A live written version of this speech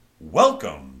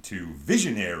Welcome to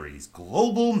Visionaries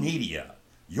Global Media,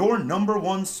 your number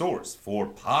one source for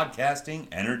podcasting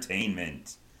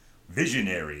entertainment.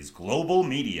 Visionaries Global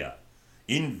Media,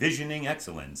 envisioning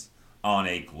excellence on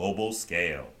a global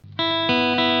scale.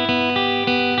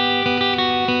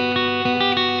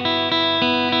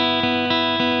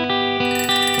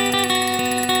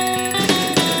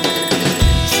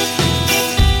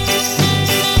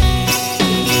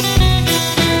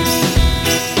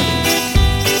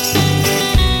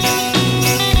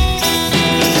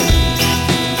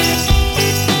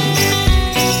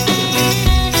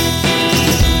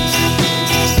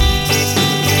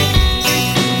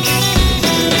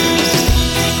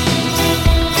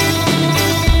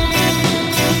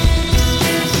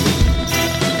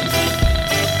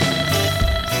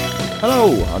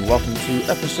 Hello and welcome to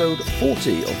episode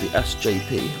 40 of the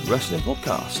SJP Wrestling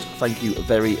Podcast. Thank you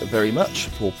very, very much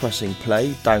for pressing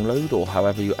play, download, or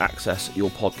however you access your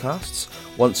podcasts.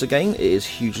 Once again, it is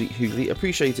hugely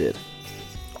appreciated.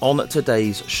 On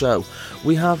today's show,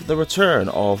 we have the return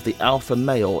of the alpha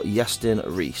male Iestyn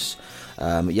Rees Si.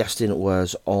 Iestyn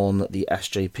was on the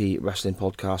SJP Wrestling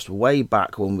Podcast way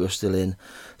back when we were still in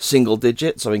single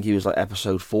digits. I think he was like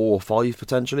episode 4 or 5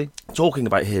 potentially, talking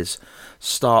about his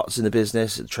starts in the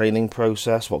business, the training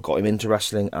process, what got him into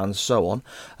wrestling, and so on.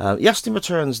 Iestyn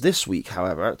returns this week,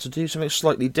 however, to do something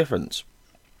slightly different.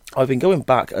 I've been going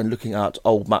back and looking at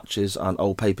old matches and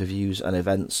old pay-per-views and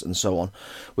events and so on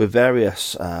with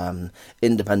various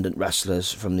independent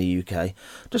wrestlers from the UK,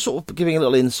 just sort of giving a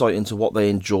little insight into what they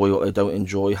enjoy, what they don't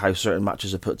enjoy, how certain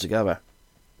matches are put together.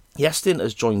 Iestyn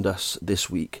has joined us this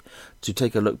week to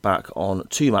take a look back on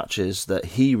 2 matches that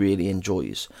he really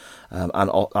enjoys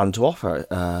and to offer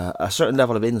a certain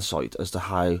level of insight as to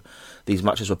how these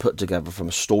matches were put together from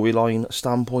a storyline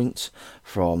standpoint,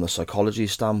 from the psychology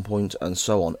standpoint, and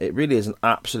so on. It really is an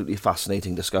absolutely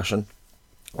fascinating discussion.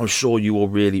 I'm sure you will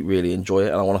really enjoy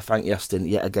it, and I want to thank Iestyn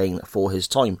yet again for his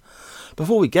time.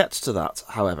 Before we get to that,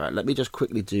 however, let me just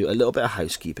quickly do a little bit of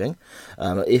housekeeping.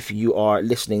 If you are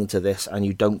listening to this and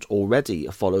you don't already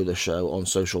follow the show on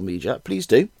social media, please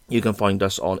do. You can find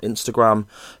us on Instagram,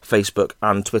 Facebook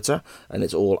and Twitter, and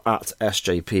it's all at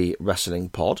SJP Wrestling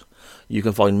Pod. You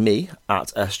can find me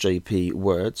at SJP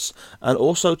Words, and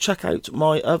also check out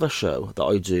my other show that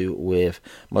I do with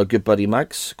my good buddy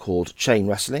Mags called Chain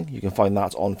Wrestling. You can find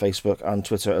that on Facebook and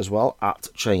Twitter as well, at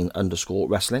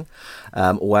chain_wrestling,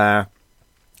 where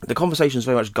the conversation is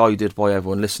very much guided by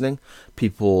everyone listening.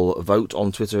 People vote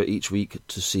on Twitter each week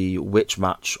to see which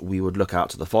match we would look at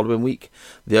the following week.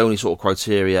 The only sort of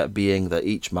criteria being that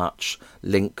each match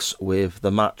links with the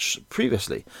match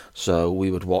previously. So we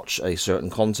would watch a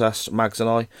certain contest, Mags and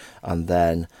I, and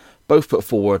then both put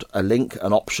forward a link,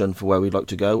 an option for where we'd like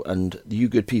to go. And you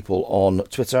good people on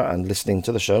Twitter and listening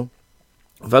to the show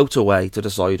vote away to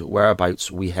decide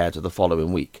whereabouts we head the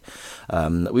following week.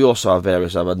 We also have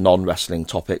various other non-wrestling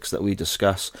topics that we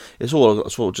discuss. It's all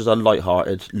sort of just a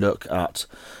light-hearted look at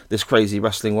this crazy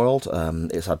wrestling world.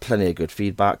 It's had plenty of good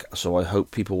feedback, so I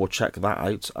hope people will check that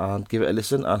out and give it a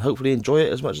listen and hopefully enjoy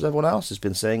it as much as everyone else has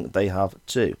been saying they have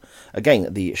too.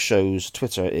 Again, the show's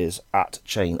Twitter is at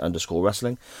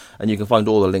chain_wrestling, and you can find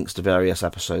all the links to various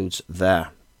episodes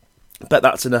there. But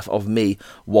that's enough of me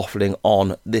waffling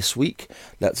on this week.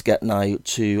 Let's get now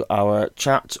to our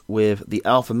chat with the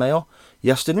alpha male,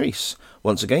 Iestyn Rees Si.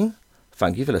 Once again,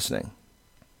 thank you for listening.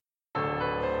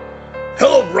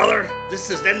 Hello, brother. This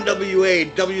is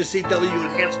NWA WCW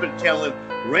enhancement talent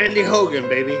Randy Hogan,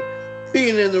 baby.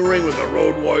 Being in the ring with the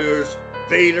Road Warriors,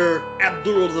 Vader,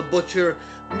 Abdullah the Butcher,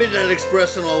 Midnight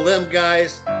Express, and all them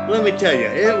guys. Let me tell you,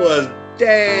 it was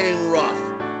dang rough.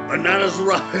 But not as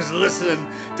rough as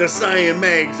listening to Si and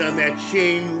Mags on that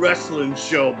Chain Wrestling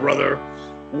show, brother.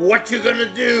 What you gonna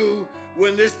do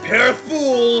when this pair of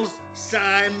fools, Si,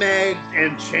 Mags,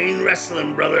 and Chain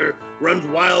Wrestling, brother, runs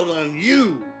wild on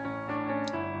you?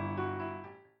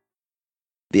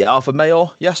 The alpha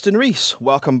male, Iestyn Rees Si.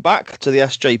 Welcome back to the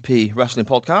SJP Wrestling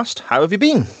Podcast. How have you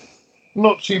been?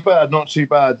 Not too bad.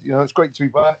 You know, it's great to be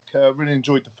back. Really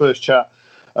enjoyed the first chat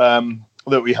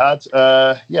that we had.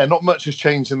 Not much has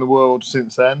changed in the world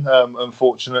since then,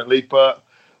 unfortunately, but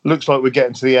looks like we're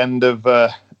getting to the end of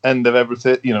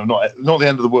everything. You know, not the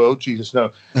end of the world, Jesus,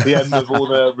 no, the end of all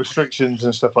the restrictions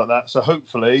and stuff like that. So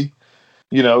hopefully,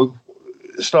 you know,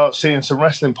 start seeing some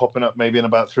wrestling popping up maybe in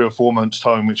about 3 or 4 months'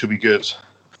 time, which will be good.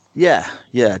 Yeah,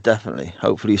 definitely.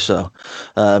 Hopefully so.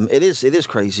 It is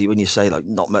crazy when you say like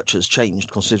not much has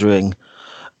changed, considering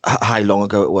how long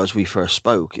ago it was we first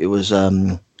spoke. It was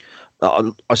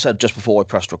I said just before I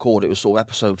pressed record, it was sort of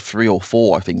episode 3 or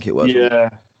 4, I think it was.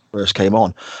 Yeah. first came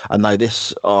on, and now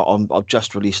this I've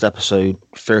just released episode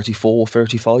 34,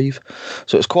 35,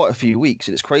 so it's quite a few weeks,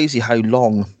 and it's crazy how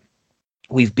long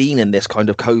we've been in this kind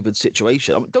of COVID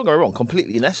situation. I mean, don't get me wrong,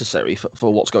 completely necessary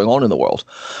for what's going on in the world,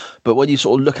 but when you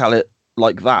sort of look at it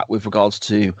like that with regards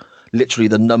to literally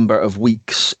the number of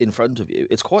weeks in front of you,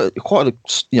 it's quite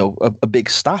a big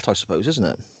stat, I suppose, isn't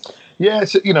it? Yeah,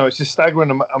 it's a staggering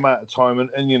amount of time,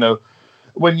 and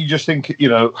when you just think,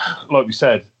 like we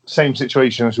said, same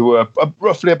situation as we were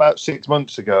roughly about 6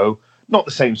 months ago. Not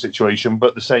the same situation,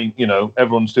 but the same,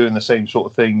 everyone's doing the same sort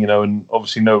of thing, and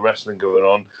obviously no wrestling going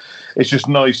on. It's just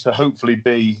nice to hopefully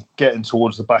be getting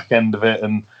towards the back end of it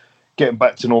and getting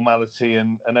back to normality,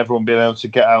 and everyone being able to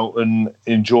get out and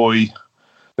enjoy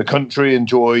the country,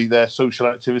 enjoy their social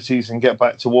activities, and get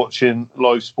back to watching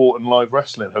live sport and live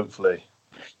wrestling, hopefully.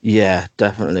 Yeah,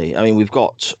 definitely. I mean, we've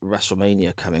got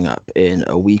WrestleMania coming up in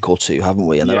a week or two, haven't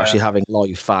we? And they're actually having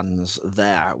live fans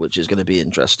there, which is going to be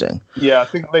interesting. Yeah, I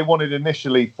think they wanted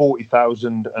initially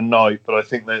 40,000 a night, but I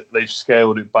think that they've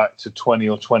scaled it back to 20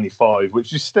 or 25,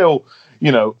 which is still,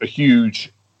 a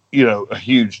huge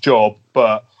job.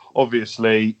 But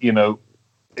obviously, it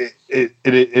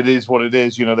is what it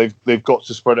is. They've got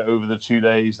to spread it over the 2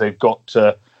 days. They've got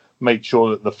to make sure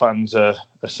that the fans are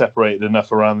separated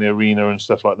enough around the arena and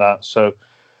stuff like that. So,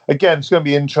 again, it's going to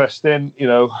be interesting.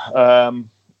 2-day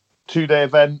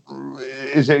event.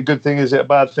 Is it a good thing? Is it a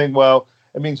bad thing? Well,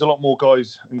 it means a lot more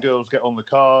guys and girls get on the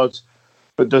cards.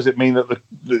 But does it mean that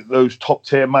those top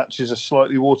tier matches are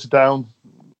slightly watered down?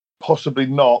 Possibly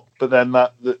not. But then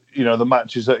the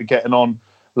matches that are getting on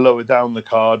lower down the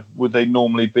card, would they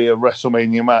normally be a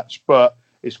WrestleMania match? But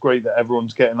it's great that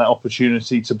everyone's getting that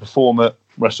opportunity to perform at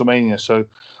WrestleMania. So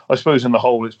I suppose in the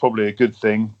whole, it's probably a good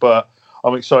thing. But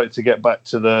I'm excited to get back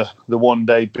to the 1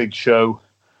 day big show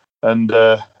and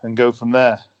go from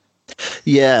there.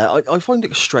 Yeah, I find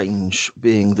it strange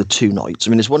being the 2 nights. I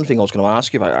mean, there's one thing I was going to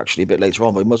ask you about actually a bit later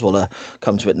on, but we might as well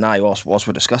come to it now whilst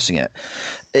we're discussing it.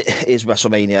 It is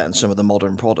WrestleMania and some of the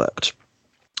modern product.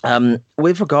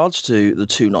 With regards to the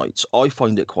 2 nights, I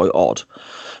find it quite odd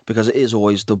because it is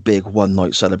always the big 1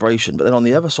 night celebration. But then on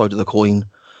the other side of the coin,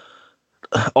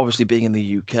 obviously being in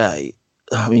the UK,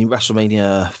 I mean,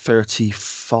 WrestleMania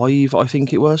 35, I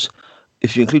think it was,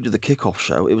 if you included the kickoff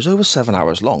show, it was over 7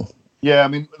 hours long. Yeah, I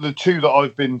mean, the 2 that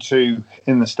I've been to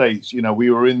in the States, we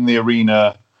were in the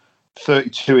arena,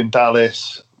 32 in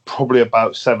Dallas, probably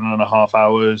about 7.5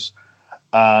 hours,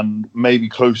 and maybe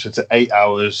closer to 8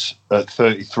 hours at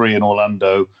 33 in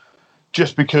Orlando,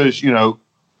 just because, you're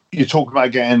talking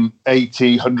about getting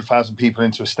 80, 100,000 people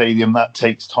into a stadium. That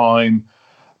takes time,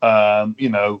 and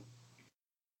it's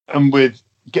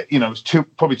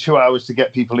probably 2 hours to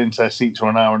get people into their seats, or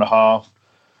an hour and a half,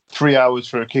 3 hours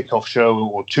for a kickoff show,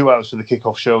 or 2 hours for the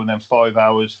kickoff show, and then 5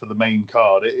 hours for the main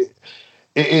card. It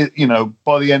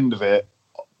by the end of it,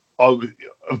 of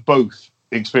both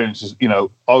experiences, I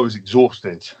was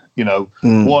exhausted.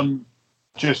 One,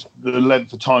 just the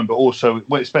length of time, but also,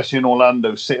 especially in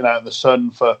Orlando, sitting out in the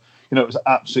sun for, it was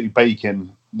absolutely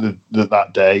baking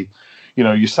that day.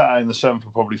 You sat out in the sun for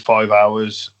probably 5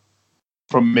 hours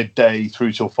from midday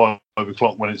through till 5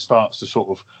 o'clock when it starts to sort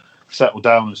of settle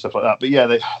down and stuff like that. But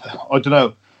yeah, I don't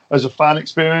know, as a fan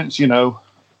experience, a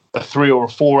 3 or a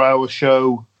 4 hour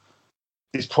show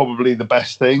is probably the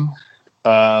best thing,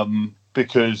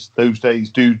 because those days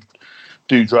do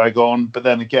drag on. But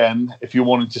then again, if you're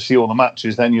wanting to see all the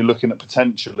matches, then you're looking at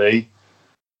potentially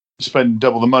spending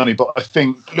double the money. But I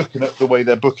think looking at the way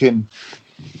they're booking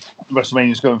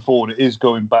WrestleMania's going forward, it is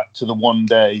going back to the 1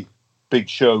 day big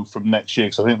show from next year,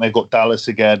 because I think they've got Dallas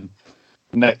again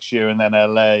next year and then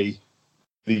LA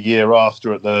the year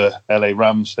after at the LA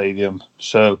Rams Stadium.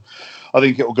 So I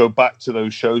think it will go back to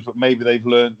those shows, but maybe they've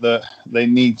learned that they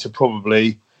need to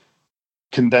probably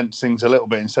condense things a little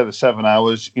bit. Instead of 7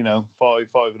 hours,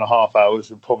 5.5 hours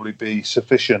would probably be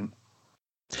sufficient.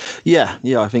 Yeah,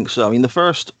 I think so. I mean, the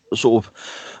first sort of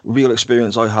real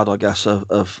experience I had, I guess, of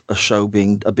a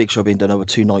big show being done over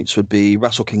 2 nights would be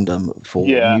Wrestle Kingdom for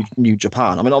New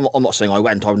Japan. I mean, I'm not saying I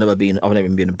went. I've never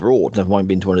even been abroad. Never mind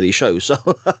been to one of these shows. So,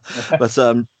 but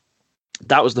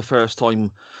that was the first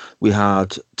time we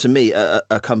had, to me,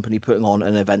 a company putting on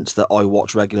an event that I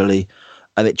watch regularly,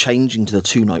 and it changing to the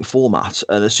 2 night format.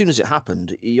 And as soon as it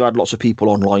happened, you had lots of people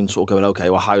online sort of going, okay,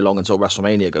 well, how long until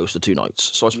WrestleMania goes to 2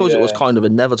 nights? So I suppose it was kind of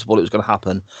inevitable it was going to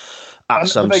happen at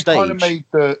some stage. They kind of made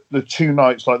the 2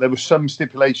 nights, like there were some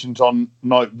stipulations on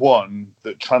night 1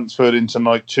 that transferred into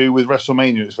night 2. With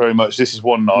WrestleMania, it's very much, this is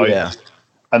 1 night,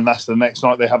 and that's the next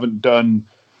night. They haven't done,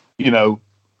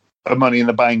 a Money in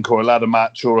the Bank or a ladder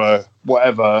match or a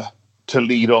whatever to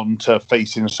lead on to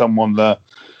facing someone that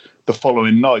the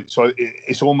following night. So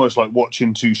it's almost like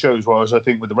watching two shows. Whereas I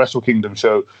think with the Wrestle Kingdom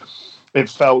show, it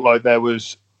felt like there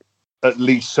was at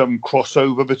least some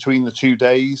crossover between the 2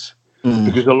 days,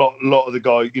 because a lot of the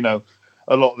guys,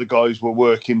 a lot of the guys were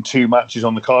working 2 matches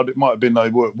on the card. It might have been they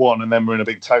worked one and then were in a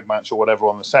big tag match or whatever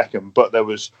on the second, but there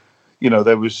was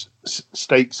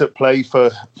stakes at play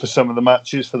for some of the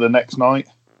matches for the next night.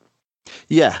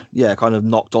 Yeah, kind of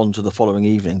knocked on to the following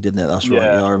evening, didn't it? That's right.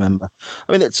 Yeah, I remember.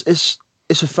 I mean, it's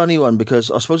a funny one, because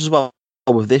I suppose as well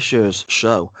with this year's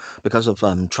show, because of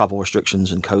travel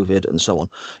restrictions and COVID and so on,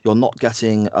 you're not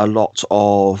getting a lot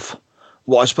of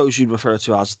what I suppose you'd refer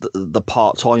to as the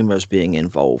part-timers being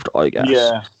involved, I guess.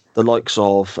 Yeah. The likes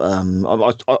of,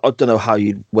 I don't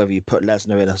know whether you put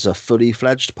Lesnar in as a fully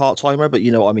fledged part-timer, but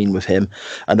you know what I mean with him.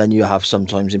 And then you have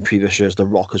sometimes in previous years, The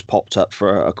Rock has popped up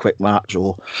for a quick match,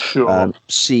 or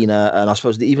Cena, and I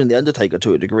suppose even The Undertaker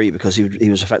to a degree, because he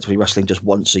was effectively wrestling just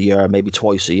once a year, maybe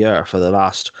twice a year for the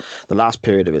last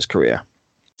period of his career.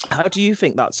 How do you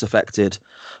think that's affected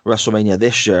WrestleMania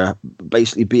this year,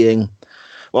 basically being,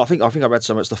 well, I think I read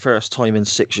somewhere it's the first time in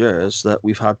 6 years that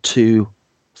we've had 2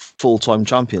 full-time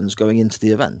champions going into the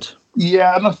event.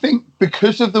 Yeah, and I think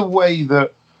because of the way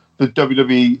that the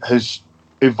WWE has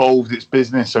evolved its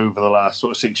business over the last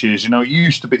sort of 6 years, it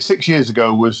used to be 6 years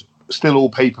ago was still all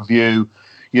pay-per-view.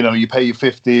 You pay your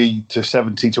 $50 to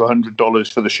 $70 to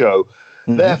 $100 for the show.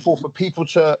 Therefore, for people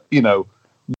to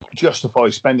justify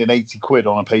spending £80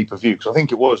 on a pay-per-view, because I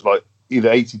think it was like either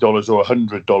 $80 or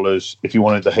 $100 if you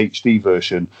wanted the HD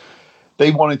version,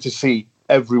 they wanted to see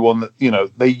everyone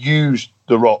that they used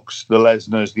the Rocks, the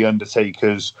Lesnars, the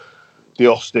Undertakers, the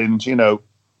Austins,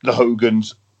 the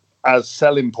Hogans as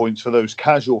selling points for those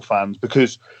casual fans,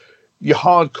 because your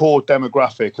hardcore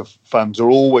demographic of fans are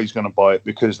always going to buy it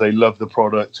because they love the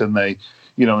product and they,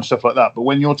 and stuff like that. But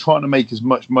when you're trying to make as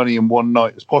much money in one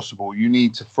night as possible, you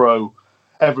need to throw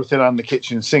everything and the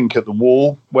kitchen sink at the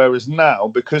wall. Whereas now,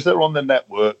 because they're on the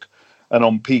network and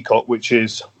on Peacock, which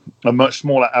is a much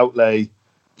smaller outlay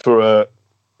for a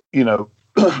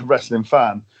wrestling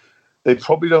fan, they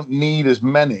probably don't need as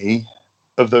many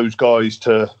of those guys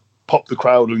to pop the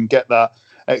crowd and get that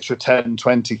extra 10,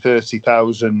 20,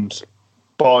 30,000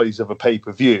 buys of a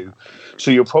pay-per-view.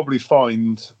 So you'll probably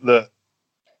find that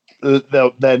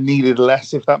they're needed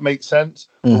less, if that makes sense.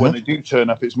 But when they do turn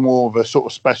up, it's more of a sort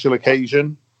of special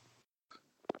occasion.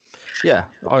 Yeah,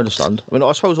 I understand. I mean,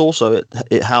 I suppose also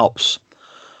it helps.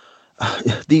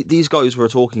 These guys we're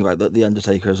talking about, the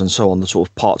Undertakers and so on, the sort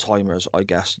of part-timers, I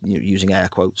guess, using air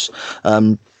quotes,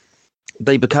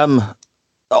 they become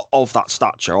of that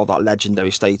stature, of that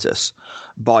legendary status,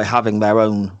 by having their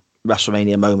own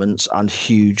WrestleMania moments and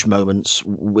huge moments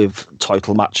with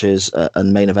title matches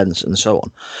and main events and so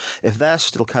on. If they're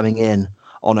still coming in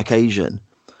on occasion,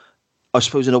 I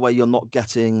suppose in a way you're not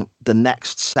getting the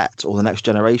next set or the next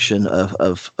generation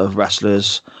of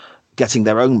wrestlers getting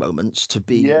their own moments to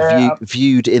be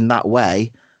viewed in that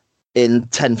way in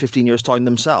 10, 15 years' time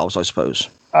themselves, I suppose.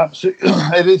 Absolutely.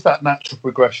 It is that natural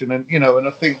progression. And, and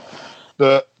I think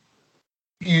that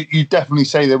you definitely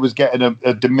say there was getting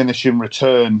a diminishing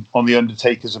return on the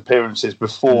Undertaker's appearances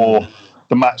before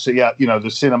the match that you had, the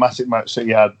cinematic match that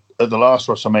you had at the last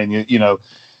WrestleMania.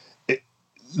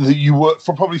 You were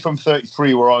probably from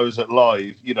 33 where I was at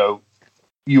live,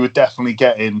 you were definitely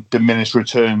getting diminished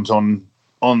returns on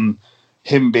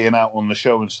him being out on the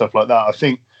show and stuff like that. I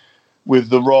think with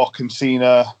The Rock and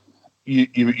Cena,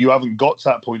 you haven't got to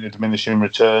that point of diminishing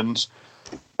returns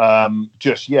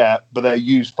just yet, but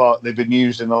they've been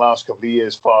used in the last couple of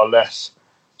years far less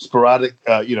sporadic,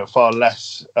 far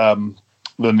less than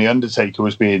The Undertaker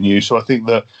was being used. So I think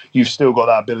that you've still got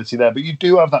that ability there, but you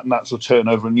do have that natural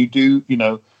turnover, and you do,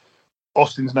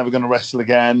 Austin's never going to wrestle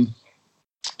again.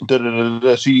 So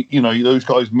those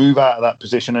guys move out of that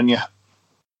position, and you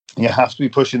have to be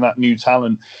pushing that new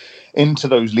talent into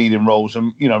those leading roles.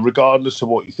 And, regardless of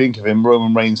what you think of him,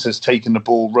 Roman Reigns has taken the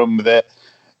ball, run with it,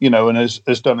 and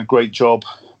has done a great job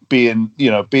being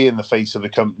the face of the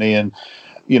company and,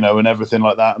 and everything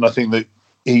like that. And I think that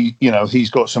he's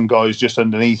got some guys just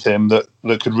underneath him that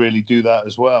could really do that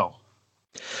as well.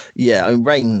 Yeah. I mean,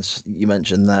 Reigns, you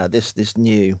mentioned there, this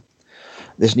new,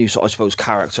 I suppose,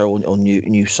 character or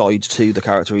new sides to the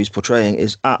character he's portraying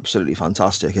is absolutely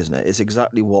fantastic, isn't it? It's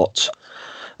exactly what,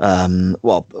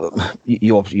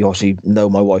 you obviously know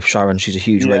my wife Sharon. She's a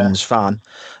huge Reigns fan.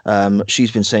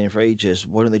 She's been saying for ages,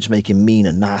 why don't they just make him mean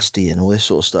and nasty and all this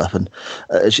sort of stuff? And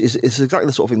it's exactly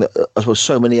the sort of thing that I suppose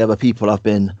so many other people have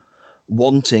been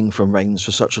wanting from Reigns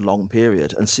for such a long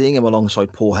period, and seeing him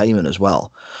alongside Paul Heyman as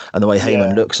well, and the way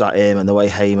Heyman looks at him and the way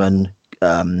Heyman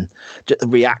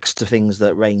reacts to things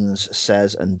that Reigns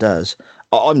says and does,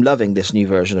 I'm loving this new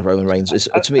version of Roman Reigns.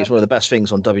 To me, it's one of the best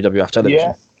things on WWF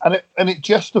television. Yeah, and it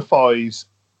justifies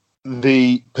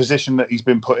the position that he's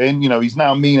been put in. He's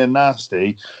now mean and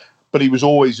nasty, but he was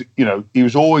always a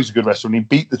good wrestler, and he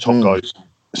beat the top guys.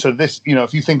 So this,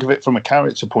 if you think of it from a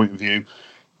character point of view,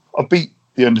 I beat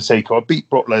The Undertaker, I beat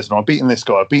Brock Lesnar, I've beaten this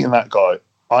guy, I've beaten that guy.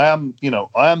 I am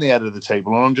the head of the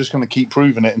table, and I'm just going to keep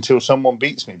proving it until someone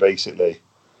beats me, basically.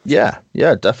 Yeah,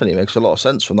 definitely makes a lot of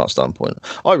sense from that standpoint.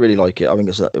 I really like it. I think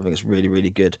it's really, really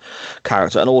good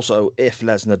character. And also, if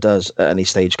Lesnar does at any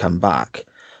stage come back,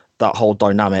 that whole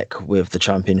dynamic with the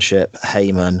championship,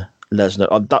 Heyman,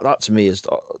 Lesnar, that to me is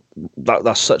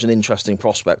that's such an interesting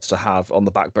prospect to have on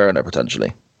the back burner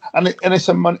potentially. And it's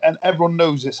and everyone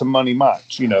knows it's a money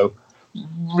match.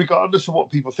 Regardless of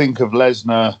what people think of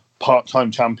Lesnar,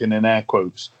 part-time champion in air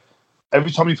quotes,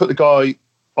 every time you put the guy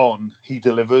on, he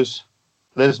delivers.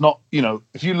 There's not,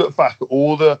 if you look back at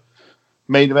all the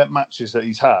main event matches that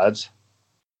he's had,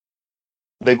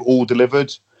 they've all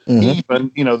delivered.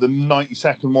 Even, the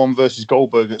 90-second one versus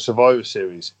Goldberg at Survivor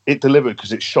Series, it delivered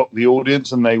because it shocked the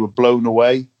audience and they were blown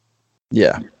away.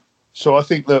 Yeah. So I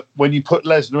think that when you put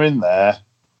Lesnar in there,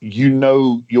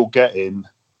 you're getting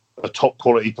a top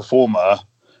quality performer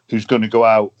who's going to go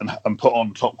out and put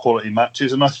on top quality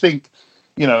matches. And I think,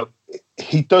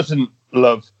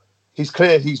 he's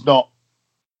clear he's not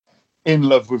in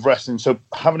love with wrestling. So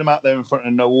having him out there in front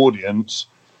of no audience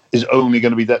is only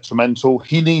going to be detrimental.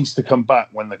 He needs to come back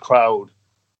when the crowd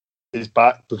is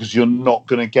back, because you're not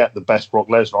going to get the best Brock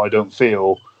Lesnar, I don't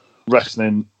feel,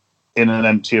 wrestling in an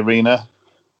empty arena.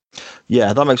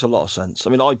 Yeah, that makes a lot of sense. I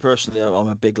mean, I personally, I'm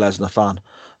a big Lesnar fan.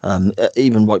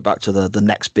 Even right back to the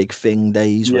next big thing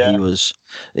days where he was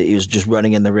just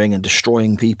running in the ring and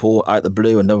destroying people out the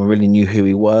blue, and no one really knew who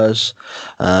he was.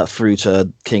 Through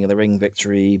to King of the Ring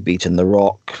victory, beating The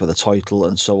Rock for the title,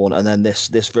 and so on. And then this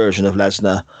version of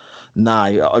Lesnar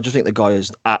now, I just think the guy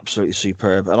is absolutely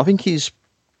superb, and I think he's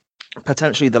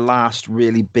potentially the last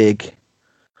really big,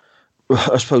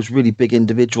 I suppose, really big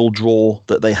individual draw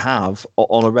that they have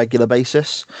on a regular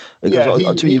basis.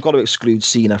 Because you've got to exclude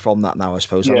Cena from that now, I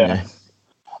suppose, haven't you?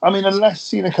 I mean, unless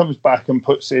Cena comes back and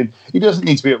puts in, he doesn't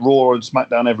need to be at Raw and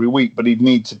SmackDown every week, but he'd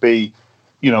need to be,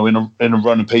 in a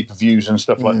run of pay-per-views and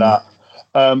stuff like that,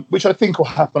 which I think will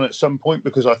happen at some point,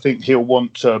 because I think he'll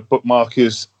want to bookmark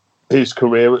his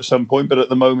career at some point. But at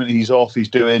the moment, he's off. He's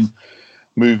doing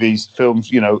movies, films,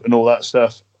 and all that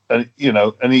stuff, and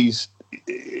and he's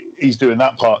doing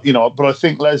that part, But I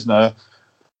think Lesnar,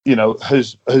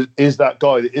 is that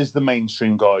guy that is the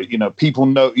mainstream guy. People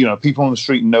know, people on the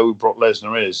street know who Brock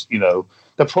Lesnar is.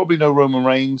 They probably know Roman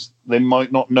Reigns. They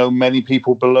might not know many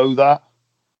people below that,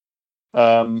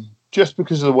 just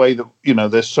because of the way that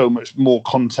there's so much more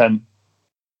content,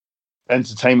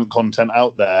 entertainment content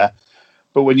out there.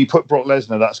 But when you put Brock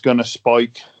Lesnar, that's going to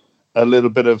spike a little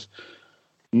bit of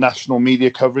national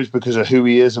media coverage because of who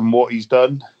he is and what he's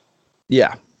done.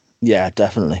 Yeah,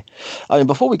 definitely. I mean,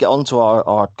 before we get on to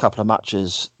our couple of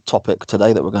matches topic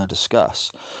today that we're going to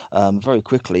discuss, very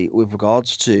quickly, with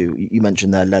regards to, you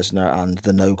mentioned there Lesnar and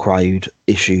the no crowd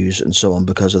issues and so on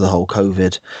because of the whole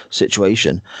COVID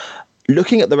situation.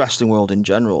 Looking at the wrestling world in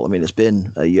general, I mean, it's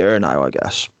been a year now, I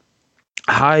guess.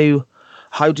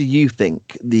 How do you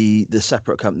think the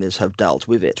separate companies have dealt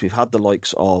with it? We've had the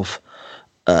likes of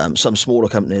some smaller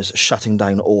companies shutting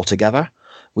down altogether.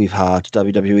 We've had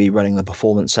WWE running the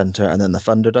Performance Center and then the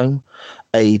Thunderdome.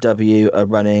 AEW are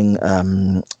running,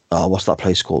 what's that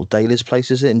place called? Daly's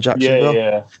Place, is it, in Jacksonville?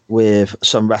 Yeah. With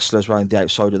some wrestlers around the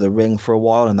outside of the ring for a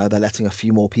while, and now they're letting a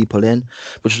few more people in,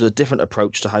 which was a different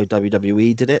approach to how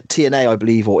WWE did it. TNA, I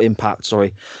believe, or Impact,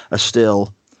 are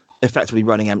still effectively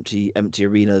running empty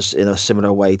arenas in a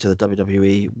similar way to the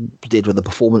WWE did with the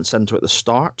Performance Center at the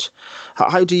start.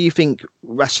 How do you think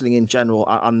wrestling in general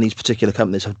and these particular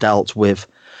companies have dealt with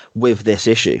this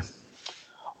issue?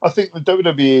 I think the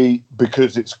WWE,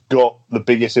 because it's got the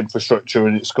biggest infrastructure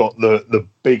and it's got the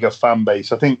bigger fan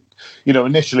base, I think,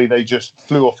 initially they just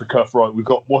flew off the cuff, right, we've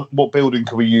got, what building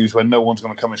can we use when no one's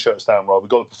going to come and shut us down, right, we've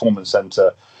got the Performance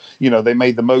Center. They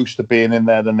made the most of being in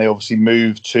there. Then they obviously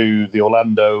moved to the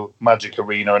Orlando Magic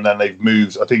Arena, and then they've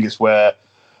moved, I think it's where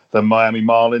the Miami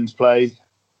Marlins play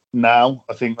now.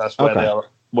 I think that's where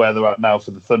they're at now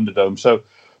for the Thunderdome. So,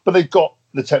 but they've got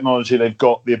the technology, they've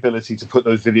got the ability to put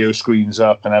those video screens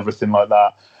up and everything like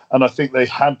that. And I think they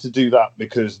had to do that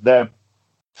because their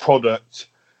product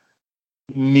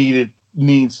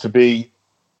needs to be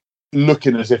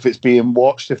looking as if it's being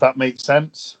watched, if that makes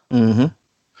sense. Mm-hmm.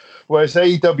 Whereas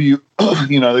AEW,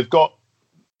 they've got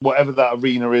whatever that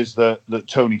arena is that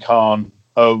Tony Khan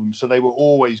owns, so they were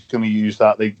always going to use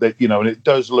that. They and it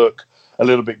does look a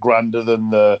little bit grander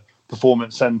than the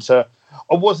Performance Center.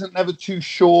 I wasn't ever too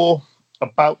sure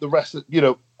about the rest of,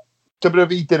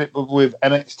 WWE did it with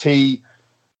NXT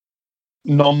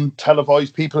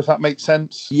non-televised people, if that makes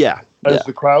sense. Yeah. As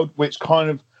the crowd, which kind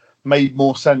of made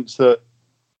more sense that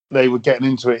they were getting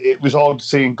into it. It was odd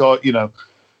seeing guys,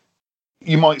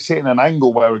 you might sit in an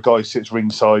angle where a guy sits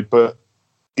ringside, but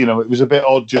it was a bit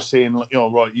odd just seeing,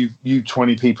 right, you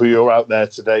 20 people, you're out there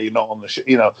today, you're not on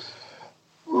the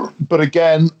But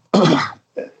again,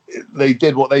 they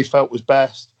did what they felt was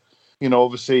best.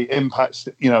 Obviously, Impact's,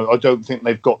 I don't think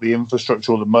they've got the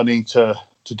infrastructure or the money to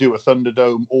do a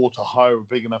Thunderdome or to hire a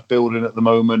big enough building at the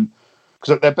moment.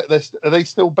 Because are they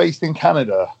still based in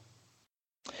Canada?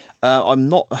 I'm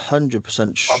not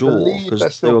 100% sure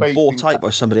because they were bought out by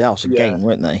somebody else again,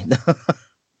 weren't they?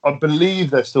 I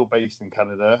believe they're still based in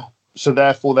Canada. So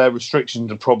therefore, their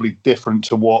restrictions are probably different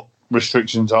to what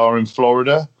restrictions are in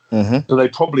Florida. Mm-hmm. So they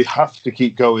probably have to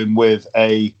keep going with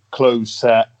a closed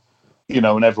set,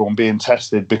 and everyone being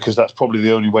tested, because that's probably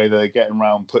the only way they're getting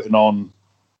around putting on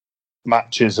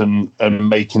matches and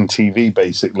making TV,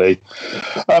 basically.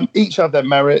 Each have their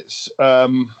merits. I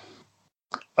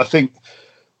think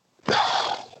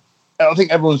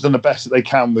everyone's done the best that they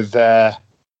can with their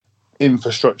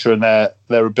infrastructure and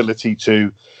their ability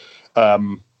to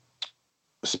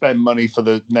spend money for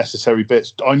the necessary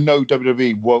bits. I know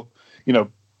WWE won't,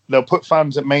 they'll put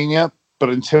fans at Mania, but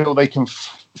until they can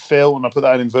fill, and I put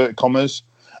that in inverted commas,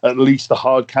 at least the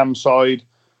hard cam side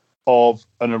of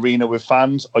an arena with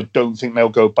fans, I don't think they'll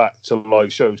go back to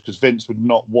live shows, because Vince would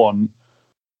not want,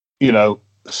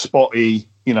 spotty,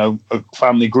 a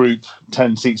family group,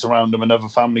 10 seats around him, another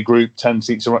family group, 10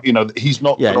 seats around, he's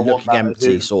not going to want that.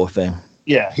 Empty sort of thing.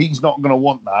 Yeah, he's not going to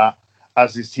want that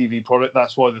as his TV product.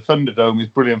 That's why the Thunderdome is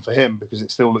brilliant for him, because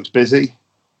it still looks busy.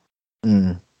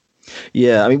 Mm.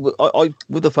 Yeah, I mean, I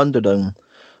with the Thunderdome,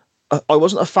 I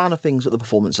wasn't a fan of things at the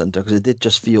Performance Center because it did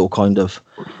just feel kind of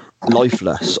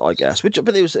lifeless, I guess. But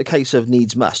it was a case of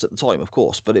needs must at the time, of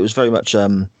course. But it was very much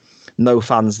no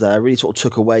fans there. Really sort of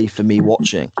took away from me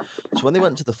watching. So when they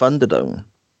went to the Thunderdome,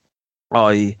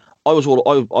 I was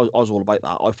all about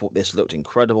that. I thought this looked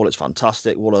incredible. It's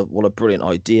fantastic. What a brilliant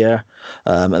idea.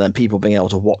 And then people being able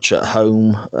to watch at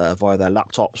home via their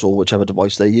laptops or whichever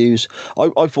device they use.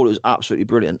 I thought it was absolutely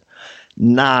brilliant.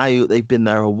 Now they've been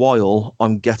there a while,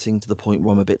 I'm getting to the point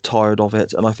where I'm a bit tired of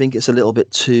it. And I think it's a little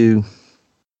bit too,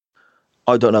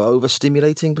 I don't know,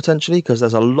 overstimulating potentially, because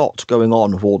there's a lot going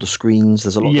on with all the screens.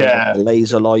 There's a lot of the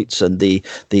laser lights and the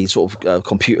sort of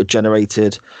computer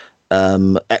generated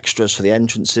extras for the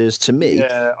entrances. To me,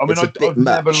 I've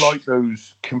never liked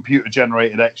those computer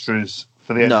generated extras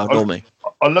for the no, not me.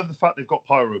 I love the fact they've got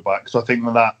pyro back, because I think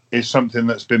that is something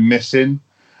that's been missing,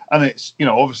 and it's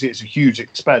obviously it's a huge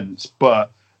expense, but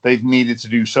they've needed to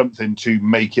do something to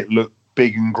make it look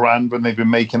big and grand when they've been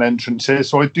making entrances.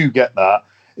 So I do get that.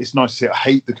 It's nice to see. I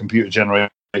hate the computer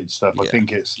generated stuff. I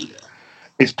think it's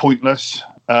pointless,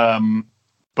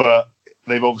 but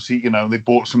they've obviously, they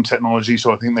bought some technology,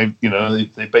 so I think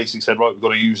they basically said, right, we've got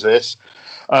to use this.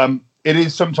 It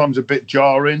is sometimes a bit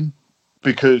jarring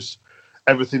because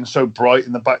everything's so bright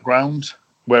in the background,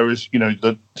 whereas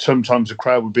sometimes the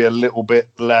crowd would be a little bit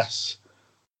less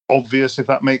obvious, if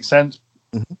that makes sense.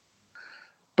 Mm-hmm.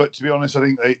 But to be honest, I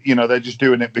think they're just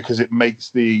doing it because it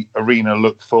makes the arena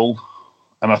look full,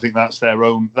 and I think that's their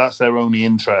only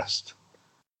interest.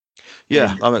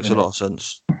 Yeah, that makes a lot of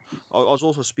sense. I was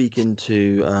also speaking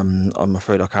to, I'm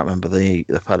afraid I can't remember the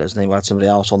fella's name. I had somebody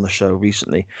else on the show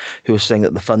recently who was saying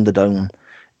that the Thunderdome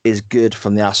is good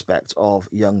from the aspect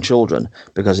of young children,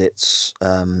 because it's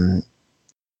a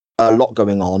lot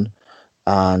going on,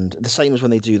 and the same as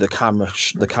when they do the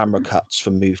camera cuts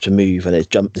from move to move, and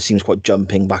it seems quite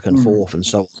jumping back and forth, and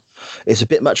so it's a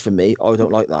bit much for me. I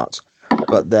don't like that.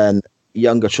 But then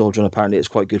younger children, apparently it's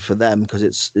quite good for them because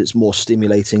it's more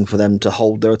stimulating for them to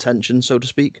hold their attention, so to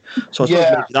speak. So I suppose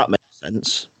maybe that makes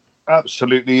sense.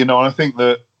 Absolutely. And I think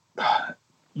that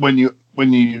when you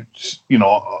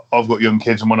I've got young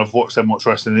kids, and when I've watched them watch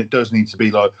wrestling, it does need to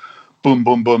be like boom,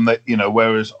 boom, boom. That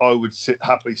whereas I would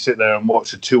happily sit there and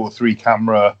watch a 2 or 3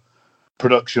 camera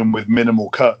production with minimal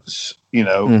cuts,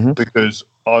 because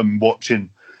I'm watching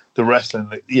the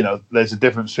wrestling. There's a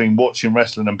difference between watching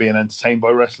wrestling and being entertained by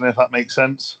wrestling, if that makes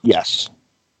sense. Yes.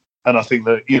 And I think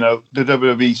that, the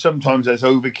WWE, sometimes there's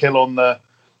overkill on the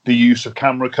use of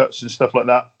camera cuts and stuff like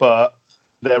that, but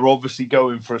they're obviously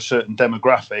going for a certain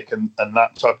demographic, and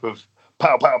that type of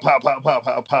pow, pow, pow, pow, pow,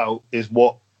 pow, pow is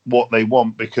what they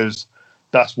want, because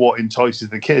that's what entices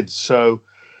the kids. So,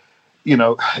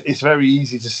 it's very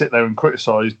easy to sit there and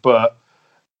criticize, but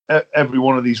every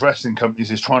one of these wrestling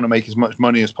companies is trying to make as much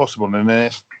money as possible, and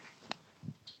if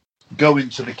going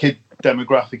to the kid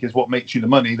demographic is what makes you the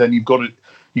money, then you've got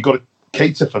to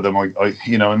cater for them.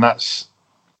 And that's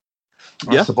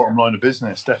the bottom line of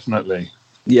business, definitely.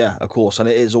 Yeah, of course, and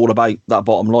it is all about that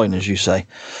bottom line, as you say.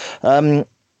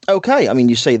 Okay, I mean,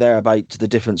 you say there about the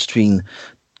difference between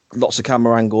lots of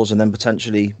camera angles and then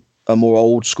potentially a more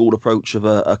old school approach of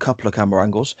a couple of camera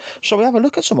angles. Shall we have a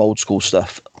look at some old school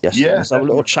stuff? Yes, yeah. Let's have a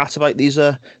little chat about these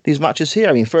matches here.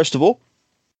 I mean, first of all,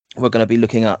 we're going to be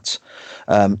looking at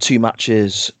two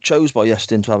matches chose by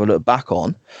Iestyn to have a look back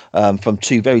on from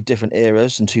two very different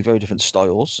eras and two very different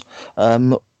styles.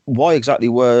 Why exactly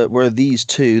were these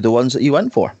two the ones that you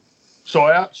went for? So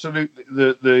I absolutely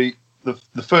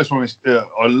the first one is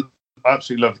I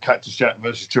absolutely love the Cactus Jack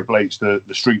versus Triple H, the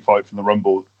street fight from the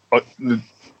Rumble.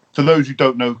 For those who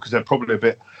don't know, because they're probably a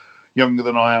bit younger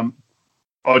than I am,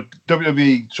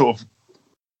 WWE sort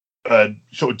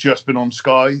of just been on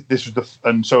Sky. This was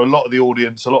and so a lot of the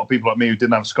audience, a lot of people like me who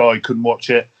didn't have Sky couldn't watch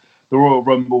it. The Royal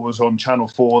Rumble was on Channel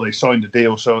 4. They signed a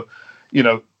deal, so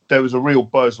there was a real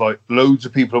buzz. Like loads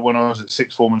of people when I was at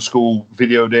sixth form in school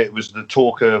videoed it. It was the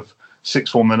talk of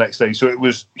sixth form the next day, so it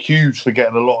was huge for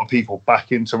getting a lot of people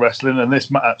back into wrestling. And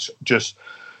this match just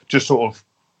sort of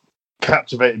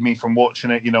captivated me from watching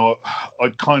it.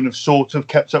 I'd kind of sort of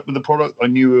kept up with the product. I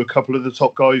knew who a couple of the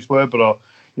top guys were, but I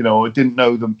didn't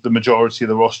know the majority of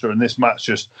the roster. And this match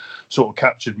just sort of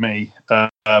captured me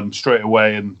straight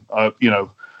away. And I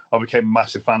became a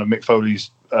massive fan of Mick Foley's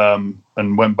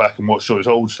and went back and watched all his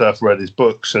old stuff, read his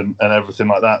books and everything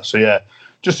like that. So yeah,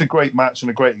 just a great match and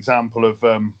a great example of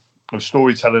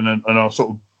storytelling. And I'll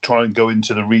sort of try and go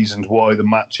into the reasons why the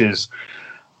match is,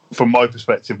 from my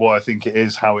perspective, why I think it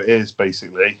is how it is,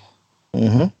 basically.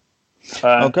 Mm-hmm.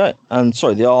 Okay. And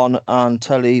sorry, the Arn and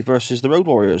Telly versus the Road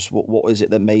Warriors. What is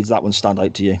it that made that one stand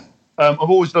out to you? I've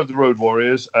always loved the Road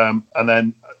Warriors, and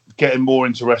then getting more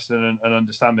into wrestling and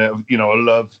understanding it. I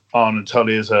love Arn and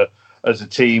Tully as a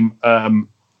team.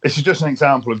 This is just an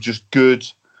example of just good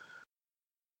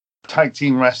tag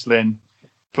team wrestling,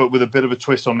 but with a bit of a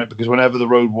twist on it, because whenever the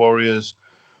Road Warriors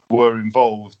were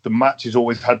involved, the matches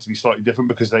always had to be slightly different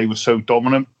because they were so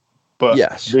dominant. But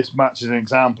This match is an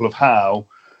example of how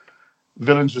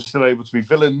villains were still able to be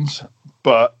villains,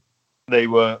 but they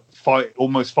were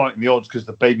almost fighting the odds because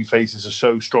the baby faces are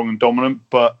so strong and dominant.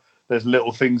 But there's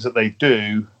little things that they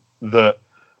do that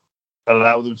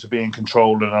allow them to be in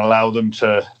control and allow them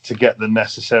to get the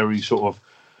necessary sort of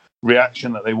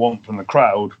reaction that they want from the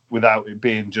crowd without it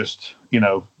being just,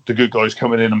 the good guys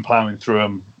coming in and ploughing through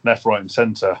them left, right and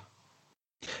centre.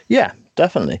 Yeah,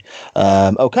 definitely.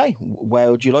 Okay,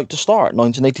 where would you like to start,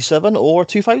 1987 or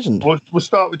 2000? We'll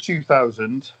start with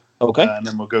 2000. Okay. And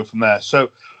then we'll go from there.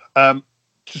 So to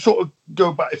sort of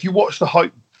go back, if you watch the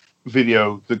hype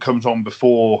video that comes on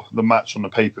before the match on the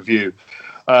pay-per-view,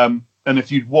 and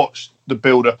if you'd watched the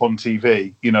build-up on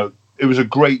TV, it was a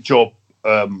great job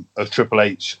of Triple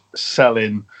H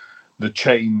selling the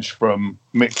change from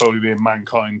Mick Foley being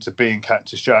Mankind to being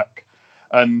Cactus Jack.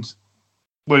 And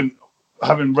when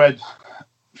having read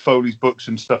Foley's books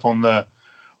and stuff on that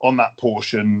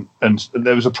portion, and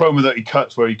there was a promo that he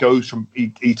cuts where he goes from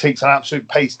he takes an absolute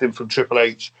pasting from Triple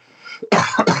H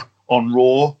on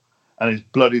Raw and is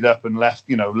bloodied up and left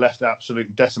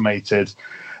absolutely decimated.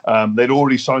 They'd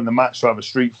already signed the match to have a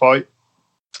street fight,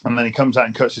 and then he comes out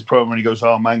and cuts his promo and he goes,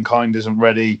 Mankind isn't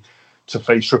ready to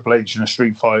face Triple H in a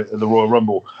street fight at the Royal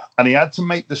Rumble. And he had to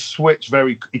make the switch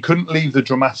he couldn't leave the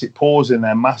dramatic pause in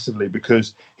there massively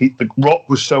because the Rock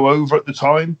was so over at the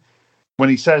time. When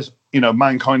he says,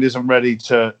 Mankind isn't ready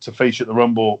to face you at the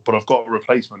Rumble, but I've got a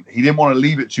replacement. He didn't want to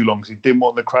leave it too long because he didn't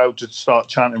want the crowd to start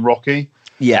chanting Rocky.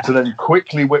 Yeah. So then he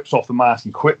quickly whips off the mask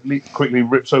and quickly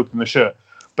rips open the shirt.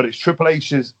 But it's Triple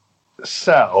H's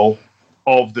sell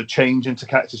of the change into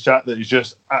Cactus Jack that is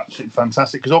just absolutely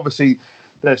fantastic. Because obviously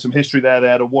there's some history there. They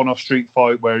had a one-off street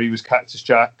fight where he was Cactus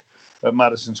Jack at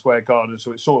Madison Square Garden.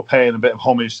 So it's sort of paying a bit of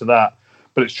homage to that.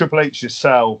 But it's Triple H's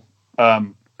sell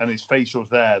and his facials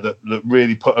there that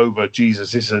really put over,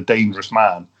 Jesus, this is a dangerous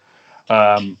man.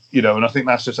 And I think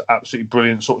that's just absolutely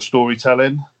brilliant sort of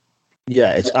storytelling.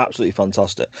 Yeah, it's absolutely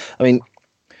fantastic. I mean,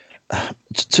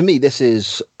 to me, this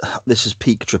is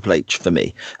peak Triple H for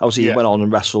me. Obviously, he went on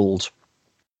and wrestled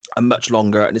much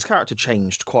longer, and his character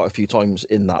changed quite a few times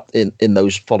in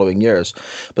those following years.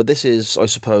 But this is, I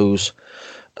suppose,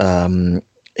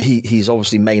 he's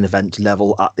obviously main event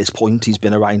level at this point. He's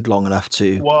been around long enough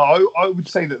to. Well, I would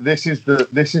say that this is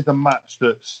the match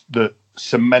that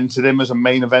cemented him as a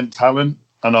main event talent.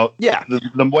 And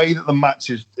the way that the match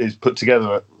is put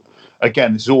together,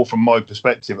 again, this is all from my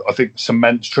perspective, I think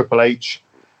cements Triple H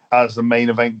as the main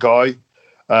event guy,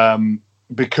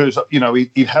 because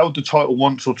he'd held the title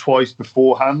once or twice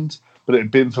beforehand, but it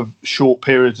had been for short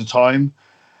periods of time.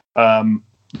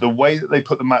 The way that they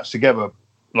put the match together,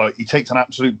 like he takes an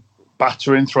absolute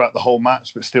battering throughout the whole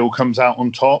match, but still comes out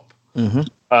on top. Mm-hmm.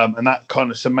 And that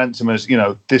kind of cements him as,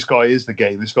 this guy is the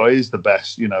game. This guy is the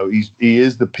best. He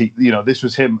is the peak. This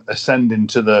was him ascending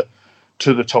to the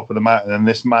top of the mountain, and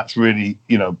this match really,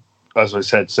 as I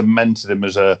said, cemented him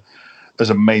as a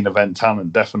main event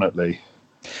talent. Definitely.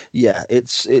 Yeah,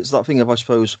 it's that thing of, I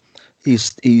suppose,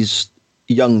 he's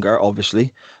younger,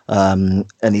 obviously, and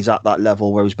he's at that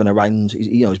level where he's been around.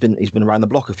 He's been around the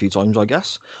block a few times, I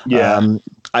guess. Yeah.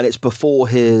 And it's before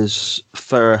his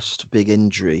first big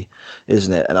injury,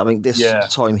 isn't it? And I think this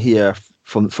time here,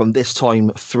 from this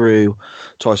time through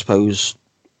to, I suppose,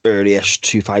 early-ish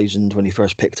 2000, when he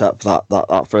first picked up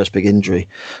that first big injury,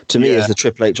 to me is the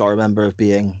Triple H I remember of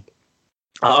being.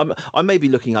 I may be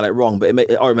looking at it wrong, but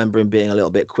I remember him being a little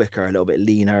bit quicker, a little bit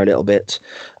leaner, a little bit,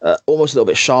 almost a little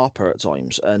bit sharper at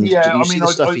times. And you see the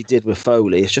stuff he did with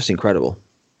Foley, it's just incredible.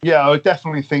 Yeah, I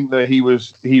definitely think that he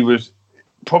was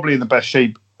probably in the best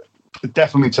shape,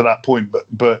 definitely to that point.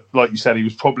 But like you said, he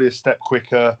was probably a step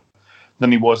quicker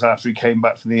than he was after he came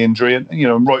back from the injury, and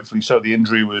and rightfully so. The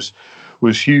injury was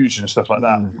huge and stuff like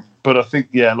that. But I think,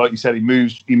 like you said, he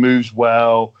moves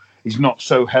well. He's not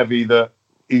so heavy that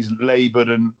he's laboured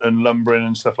and lumbering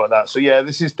and stuff like that. So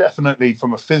this is definitely,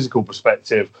 from a physical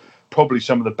perspective, probably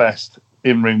some of the best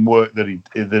in-ring work that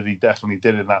he definitely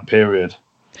did in that period.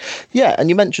 Yeah, and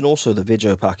you mentioned also the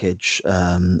video package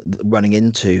running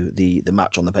into the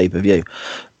match on the pay-per-view.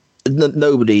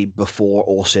 Nobody before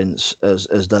or since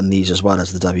has done these as well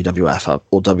as the WWF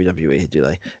or WWE, do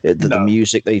they? The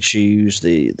music they choose,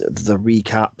 the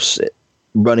recaps,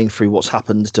 running through what's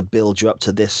happened to build you up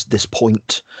to this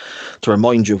point, to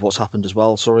remind you of what's happened as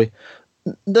well. Sorry,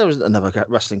 there is another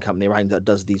wrestling company around that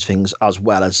does these things as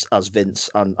well as Vince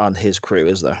and his crew,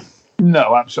 is there?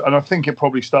 No, absolutely. And I think it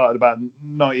probably started about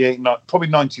 98, probably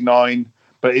 99,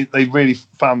 but they really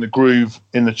found the groove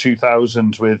in the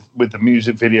 2000s with the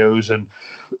music videos and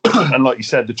and like you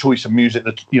said, the choice of music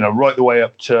that right the way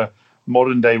up to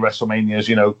modern day WrestleManias.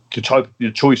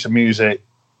 The choice of music,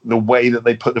 the way that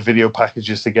they put the video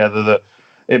packages together, that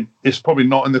it's probably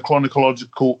not in the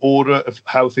chronological order of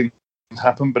how things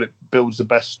happen, but it builds the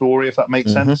best story, if that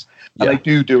makes sense. And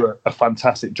they do a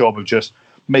fantastic job of just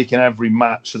making every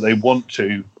match that they want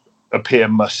to appear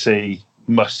must see,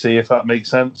 if that makes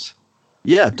sense.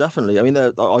 Yeah, definitely. I mean, I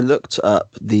looked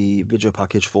up the video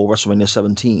package for WrestleMania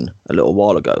 17 a little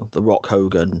while ago. The Rock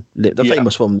Hogan, the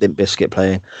famous one, Limp Bizkit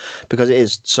playing, because it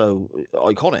is so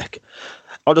iconic.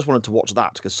 I just wanted to watch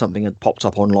that because something had popped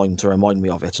up online to remind me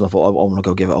of it, and I thought I want to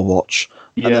go give it a watch.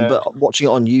 Yeah. And then, but watching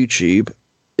it on YouTube,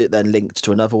 it then linked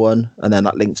to another one, and then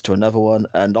that linked to another one,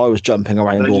 and I was jumping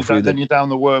around all through. Then you're down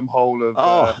the wormhole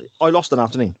of. I lost an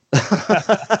afternoon.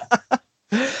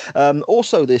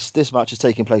 Also, this match is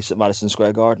taking place at Madison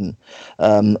Square Garden.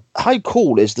 How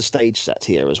cool is the stage set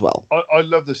here as well? I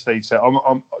love the stage set.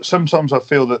 Sometimes I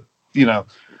feel that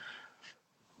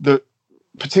that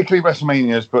particularly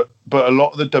WrestleManias, but a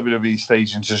lot of the WWE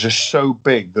stages are just so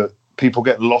big that people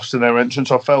get lost in their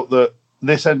entrance. I felt that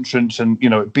this entrance and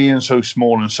it being so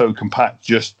small and so compact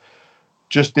just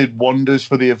did wonders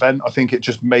for the event. I think it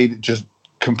just made it just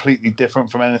completely different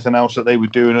from anything else that they were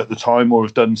doing at the time or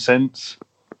have done since.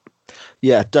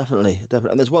 Yeah, definitely.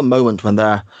 And there's one moment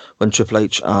when Triple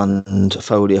H and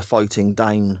Foley are fighting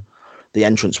down the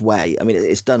entrance way. I mean,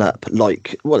 it's done up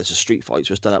like, it's a street fight,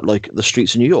 so it's done up like the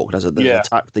streets of New York. There's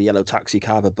the yellow taxi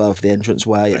cab above the entrance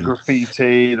way, and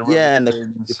graffiti, and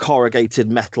the corrugated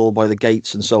metal by the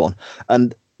gates and so on.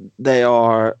 And they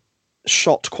are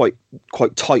shot quite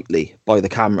tightly by the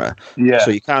camera,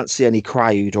 so you can't see any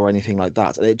crowd or anything like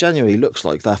that. And it genuinely looks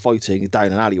like they're fighting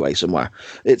down an alleyway somewhere.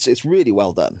 It's really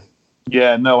well done.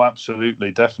 Yeah, no,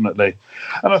 absolutely, definitely.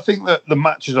 And I think that the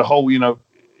match as a whole,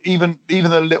 even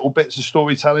the little bits of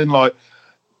storytelling, like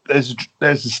there's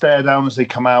the stare down as they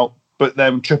come out, but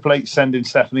then Triple H sending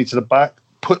Stephanie to the back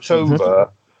puts over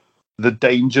the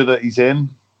danger that he's in.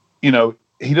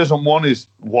 He doesn't want his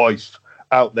wife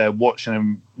out there watching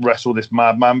him wrestle this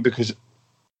madman, because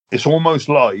it's almost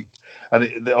like, and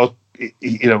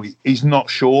he's not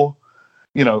sure.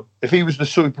 If he was the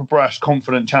super brash,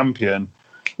 confident champion,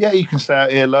 you can stay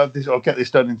out here, love this. I'll get this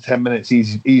done in 10 minutes.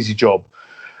 Easy job.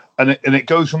 And it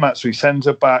goes from that. So he sends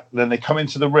her back. Then they come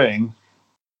into the ring,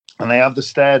 and they have the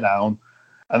stare down.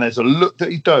 And there's a look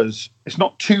that he does. It's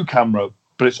not to camera,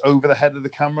 but it's over the head of the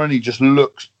camera, and he just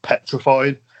looks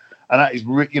petrified. And that is,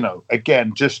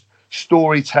 again, just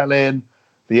storytelling,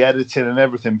 the editing, and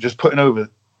everything, just putting over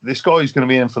this guy's going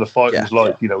to be in for the fight of his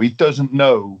life. You know, he doesn't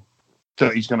know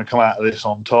that he's going to come out of this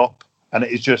on top, and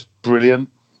it is just brilliant.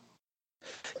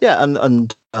 Yeah,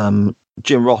 and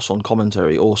Jim Ross on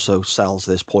commentary also sells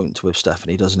this point with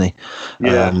Stephanie, doesn't he?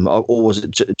 Yeah. Or was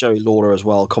it Jerry Lawler as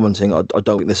well commenting? I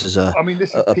don't think this is a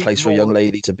place for a young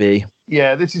lady to be.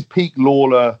 Yeah, this is peak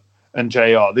Lawler and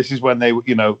JR. This is when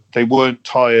they weren't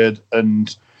tired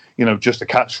and, you know, just a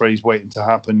catchphrase waiting to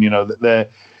happen. You know, that they're,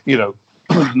 you know,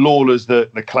 Lawler's the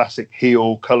classic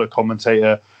heel color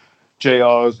commentator.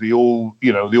 JR's the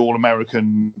all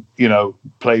American, you know,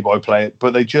 play-by-play,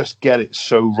 but they just get it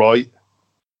so right,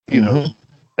 you know,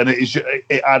 and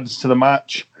it adds to the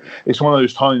match. It's one of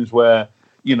those times where,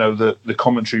 you know, the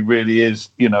commentary really is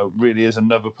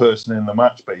another person in the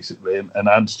match basically, and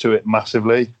adds to it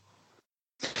massively.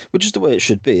 Which is the way it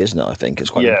should be, isn't it? I think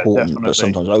it's quite important, definitely. But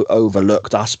sometimes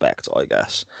overlooked aspect, I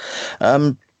guess.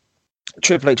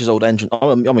 Triple H's old entrance.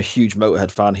 I'm a huge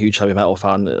Motorhead fan, huge heavy metal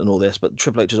fan, and all this. But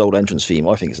Triple H's old entrance theme,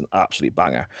 I think, is an absolute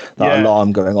banger. That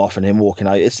alarm going off and him walking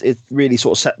out, it really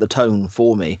sort of set the tone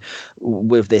for me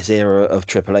with this era of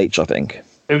Triple H. I think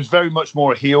it was very much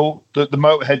more a heel. The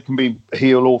Motorhead can be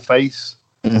heel or face,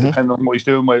 depending on what he's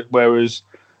doing. Whereas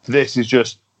this is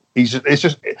just.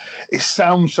 It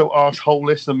sounds so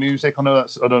arseholeless, the music. I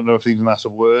don't know if even that's a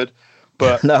word.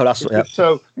 But no, that's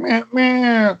so and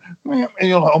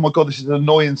you're like, oh my god, this is an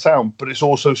annoying sound, but it's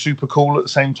also super cool at the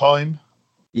same time.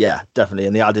 Yeah, definitely,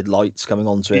 and the added lights coming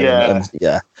onto it, and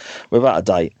without a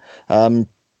doubt.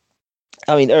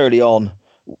 I mean,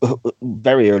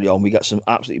 very early on, we get some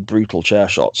absolutely brutal chair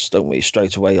shots, don't we?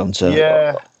 Straight away onto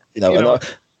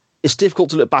it's difficult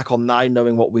to look back on now,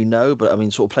 knowing what we know, but I mean,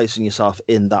 sort of placing yourself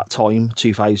in that time,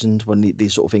 2000, when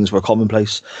these sort of things were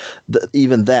commonplace.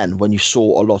 Even then, when you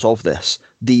saw a lot of this,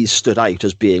 these stood out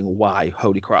as being, wow,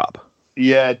 holy crap.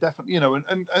 Yeah, definitely. You know,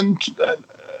 and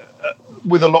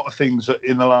with a lot of things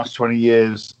in the last 20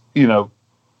 years, you know,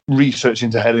 research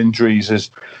into head injuries has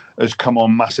come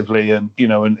on massively, and you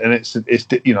know, and it's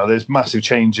you know, there's massive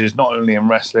changes not only in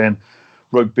wrestling,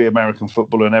 rugby, American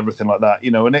football, and everything like that. You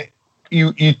know, and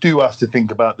You do have to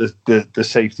think about the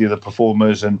safety of the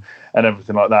performers and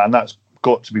everything like that, and that's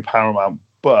got to be paramount.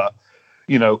 But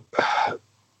you know,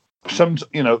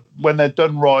 when they're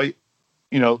done right,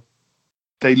 you know,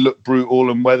 they look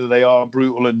brutal, and whether they are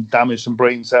brutal and damage some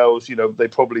brain cells, you know, they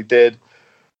probably did.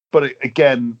 But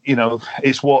again, you know,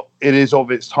 it's what it is of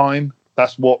its time.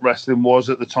 That's what wrestling was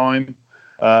at the time.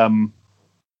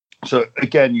 So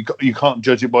again, you can't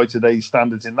judge it by today's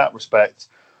standards in that respect.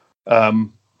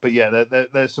 But yeah,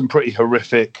 there's some pretty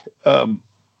horrific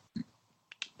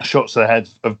shots to the head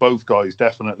of both guys,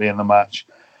 definitely in the match.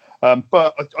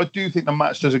 But I do think the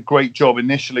match does a great job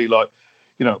initially. Like,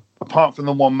 you know, apart from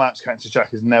the one match, Cactus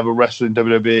Jack has never wrestled in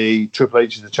WWE. Triple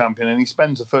H is the champion, and he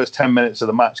spends the first 10 minutes of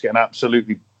the match getting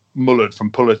absolutely mullered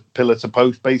from pillar to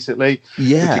post, basically.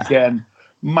 Yeah. Which, again,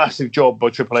 massive job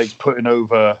by Triple H putting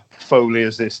over Foley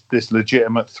as this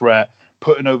legitimate threat.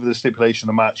 Putting over the stipulation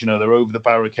of the match, you know, they're over the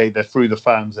barricade, they're through the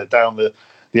fans, they're down the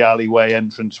alleyway,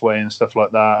 entranceway, and stuff like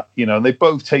that. You know, and they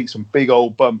both take some big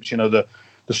old bumps. You know, the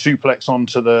suplex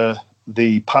onto the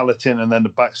palatin, and then the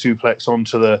back suplex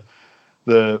onto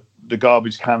the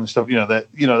garbage can and stuff. You know,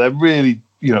 they're really,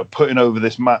 you know, putting over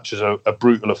this match as a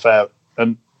brutal affair.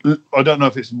 And I don't know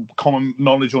if it's common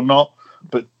knowledge or not,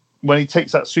 but when he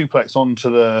takes that suplex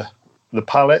onto the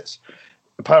pallets,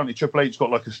 apparently Triple H got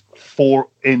like a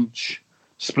 4-inch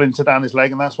splinter down his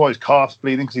leg, and that's why his calf's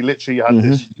bleeding, because he literally had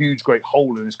this huge great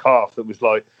hole in his calf that was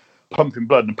like pumping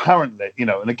blood. And apparently, you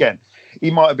know, and again,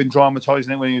 he might have been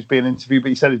dramatizing it when he was being interviewed, but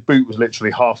he said his boot was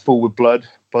literally half full with blood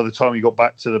by the time he got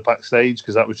back to the backstage,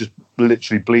 because that was just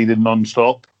literally bleeding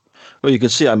non-stop. Well, you can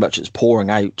see how much it's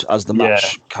pouring out as the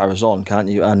match carries on, can't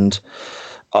you? And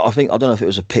I don't know if it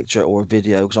was a picture or a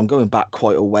video, because I'm going back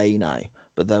quite a way now,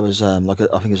 but there was I think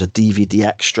it was a DVD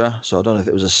extra, so I don't know if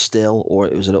it was a still or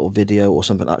it was a little video or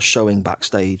something like that showing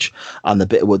backstage and the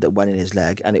bit of wood that went in his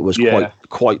leg, and it was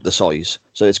quite the size.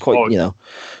 So it's quite, you know,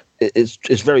 it's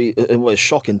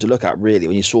shocking to look at, really,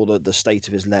 when you saw the state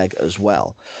of his leg as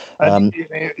well. And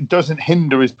it doesn't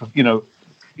hinder his, you know,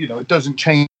 it doesn't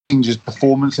change his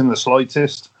performance in the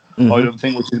slightest. I don't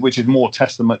think, which is more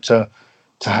testament to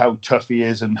how tough he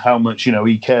is and how much, you know,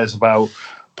 he cares about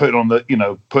putting on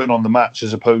the match,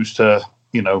 as opposed to,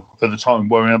 you know, at the time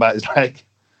worrying about his leg.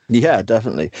 Yeah,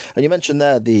 definitely. And you mentioned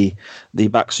there the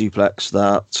back suplex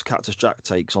that Cactus Jack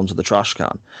takes onto the trash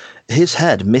can. His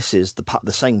head misses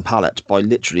the same pallet by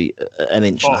literally an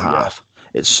inch and a half.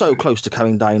 It's so close to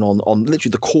coming down on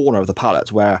literally the corner of the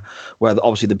pallet where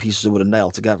obviously the pieces would have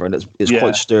nailed together, and it's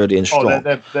quite sturdy and strong.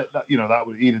 That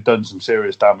would he'd have done some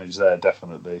serious damage there,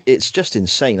 definitely. It's just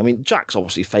insane. I mean, Jack's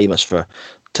obviously famous for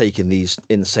taking these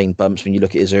insane bumps. When you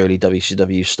look at his early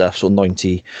WCW stuff, so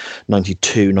 90,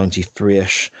 92,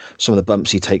 93-ish, some of the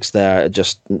bumps he takes there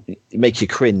just make you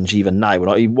cringe even now. When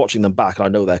I'm watching them back and I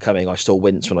know they're coming, I still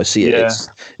wince when I see it. Yeah.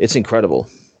 It's incredible.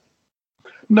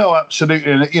 No, absolutely.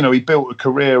 And, he built a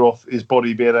career off his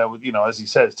body being able, as he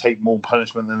says, take more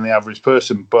punishment than the average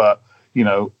person. But,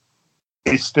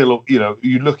 it's still,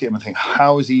 you look at him and think,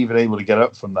 how is he even able to get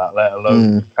up from that, let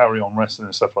alone carry on wrestling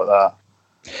and stuff like that?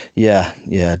 Yeah,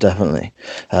 definitely.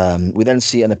 We then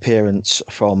see an appearance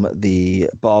from the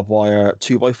barbed wire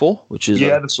 2x4, which is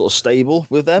sort of stable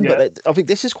with them. Yeah. But I think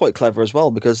this is quite clever as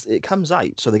well, because it comes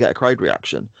out so they get a crowd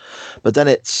reaction, but then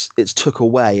it's took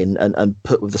away and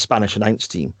put with the Spanish announce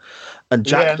team, and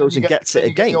Jack goes and gets it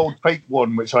again. The old fake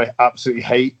one, which I absolutely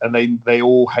hate, and they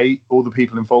all hate all the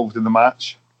people involved in the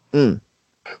match.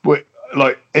 But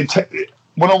when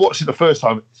I watched it the first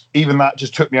time, even that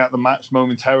just took me out of the match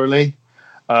momentarily.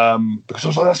 Because I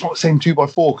was like, that's not the same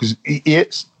 2x4,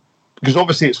 because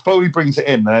obviously it's Foley brings it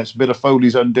in, and it's a bit of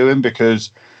Foley's undoing,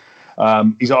 because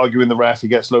he's arguing the ref, he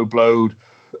gets low blowed,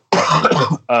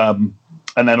 and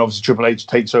then obviously Triple H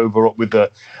takes over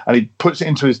and he puts it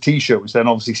into his t-shirt, which then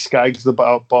obviously skags the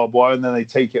barbed wire, and then they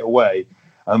take it away,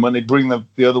 and when they bring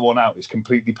the other one out, it's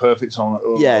completely perfect. So I'm like,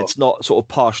 it's not sort of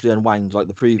partially unwound like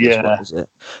the previous one, is it?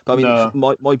 But I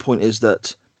mean, my point is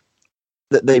that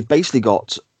they've basically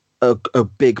got a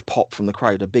big pop from the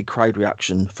crowd, a big crowd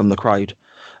reaction from the crowd,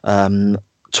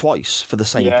 twice for the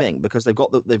same thing, because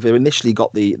they've initially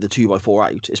got the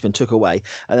 2x4 out, it's been took away,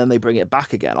 and then they bring it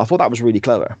back again. I thought that was really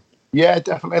clever. Yeah,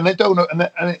 definitely, and they don't know,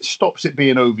 and it stops it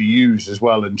being overused as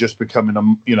well, and just becoming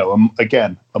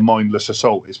a mindless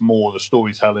assault. It's more the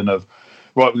storytelling of,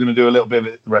 right, we're going to do a little bit of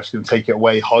it, the rest are going to take it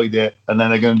away, hide it, and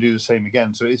then they're going to do the same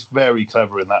again. So it's very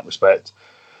clever in that respect.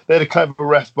 They had a clever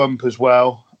ref bump as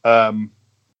well. And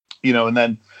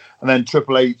then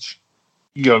Triple H,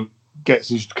 gets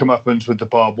his comeuppance with the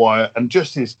barbed wire, and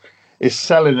just his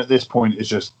selling at this point is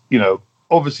just,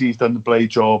 obviously he's done the blade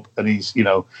job, and he's,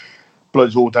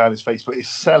 blood's all down his face, but his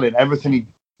selling, everything he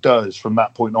does from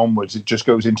that point onwards, it just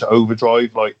goes into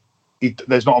overdrive. Like,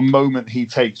 there's not a moment he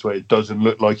takes where it doesn't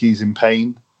look like he's in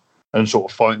pain and sort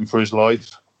of fighting for his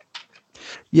life.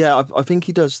 Yeah, I think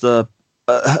he does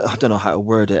I don't know how to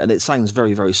word it, and it sounds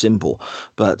very, very simple,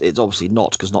 but it's obviously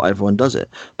not, because not everyone does it.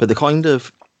 But the kind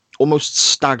of almost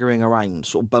staggering around,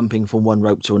 sort of bumping from one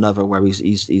rope to another, where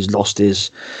he's lost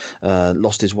his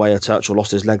way a touch, or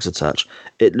lost his legs a touch.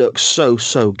 It looks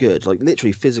so good, like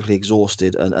literally physically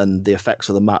exhausted, and the effects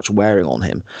of the match wearing on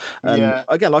him. And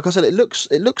again, like I said, it looks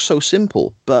so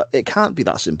simple, but it can't be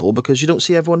that simple, because you don't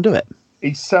see everyone do it.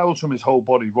 He sells from his whole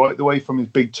body, right the way from his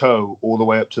big toe all the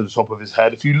way up to the top of his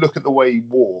head. If you look at the way he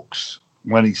walks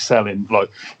when he's selling,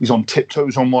 like he's on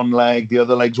tiptoes on one leg, the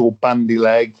other leg's all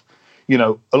bandy-legged.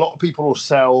 A lot of people will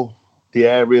sell the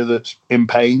area that's in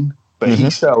pain, but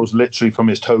he sells literally from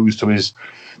his toes to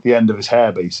the end of his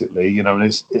hair, basically.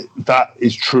 And that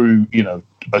is true,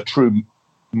 a true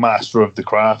master of the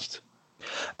craft.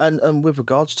 And with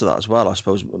regards to that as well, I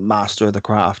suppose, master of the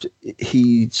craft,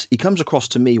 he comes across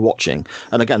to me watching,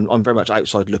 and again, I'm very much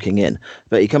outside looking in,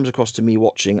 but he comes across to me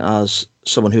watching as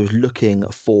someone who's looking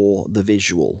for the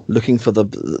visual, looking for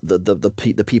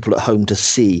the people at home to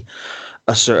see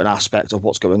a certain aspect of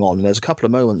what's going on. And there's a couple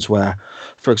of moments where,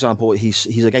 for example,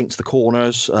 he's against the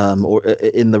corners, or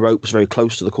in the ropes very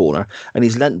close to the corner, and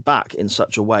he's leant back in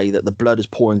such a way that the blood is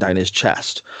pouring down his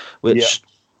chest, which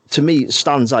to me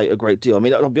stands out a great deal. I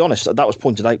mean, I'll be honest, that was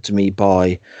pointed out to me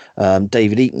by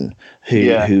David Eaton,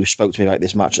 who spoke to me about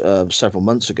this match several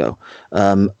months ago.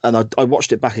 And I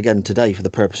watched it back again today for the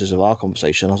purposes of our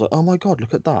conversation. I was like, oh my God,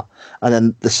 look at that. And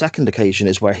then the second occasion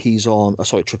is where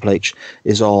Triple H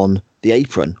is on the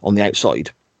apron on the outside,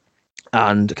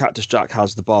 and Cactus Jack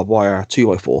has the barbed wire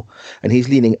 2x4, and he's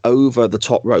leaning over the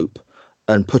top rope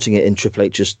and putting it in Triple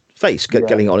H's face,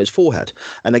 getting it on his forehead.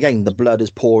 And again, the blood is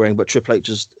pouring, but Triple H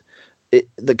just...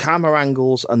 the camera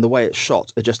angles and the way it's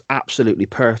shot are just absolutely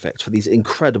perfect for these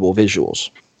incredible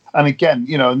visuals. And again,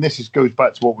 and this goes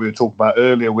back to what we were talking about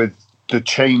earlier with the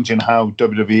change in how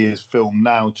WWE is filmed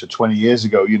now to 20 years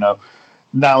ago.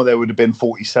 Now there would have been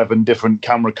 47 different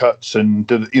camera cuts, and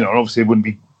obviously it wouldn't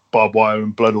be barbed wire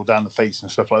and blood all down the face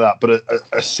and stuff like that. But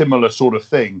a similar sort of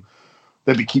thing,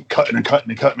 they'd be keep cutting and cutting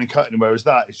and cutting and cutting. Whereas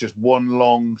that is just one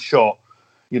long shot.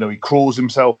 He crawls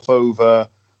himself over.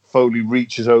 Foley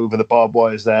reaches over, the barbed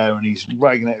wire's there, and he's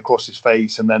dragging it across his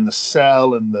face, and then the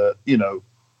cell and the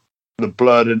the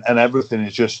blood and everything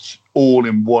is just all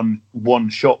in one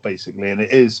shot, basically. And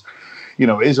it is, you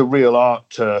know, it is a real art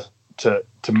to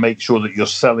make sure that you're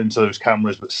selling to those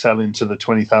cameras, but selling to the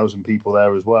 20,000 people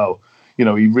there as well. You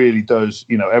know, he really does,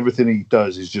 you know, everything he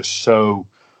does is just so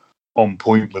on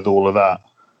point with all of that.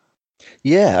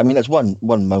 Yeah, I mean, there's one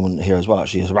moment here as well,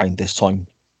 actually, is around this time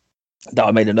that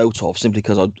I made a note of, simply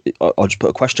because I just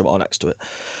put a question mark next to it.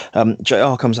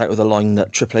 JR comes out with a line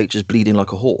that Triple H is bleeding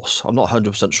like a horse. I'm not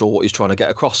 100% sure what he's trying to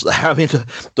get across there. I mean,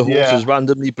 the horses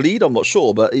randomly bleed, I'm not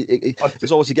sure, but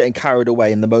it's obviously getting carried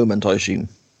away in the moment, I assume.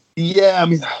 Yeah, I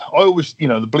mean, I always, you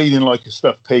know, the bleeding like a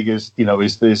stuffed pig is, you know,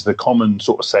 is the common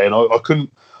sort of saying. I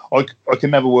can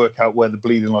never work out where the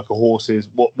bleeding like a horse is.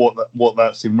 What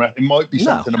that's in. It might be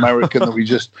something American that we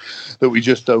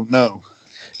just don't know.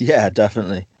 Yeah,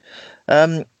 definitely.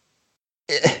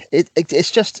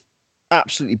 It's just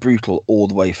absolutely brutal all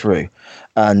the way through,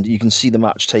 and you can see the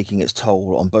match taking its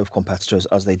toll on both competitors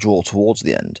as they draw towards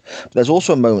the end. But there's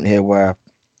also a moment here where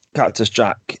Cactus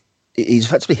Jack, he's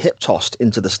effectively hip tossed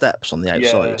into the steps on the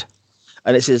outside. Yeah.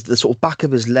 And it's the sort of back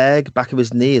of his leg, back of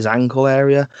his knee, his ankle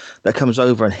area that comes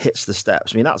over and hits the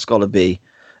steps. I mean, that's got to be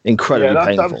incredibly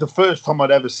painful. That was the first time I'd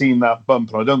ever seen that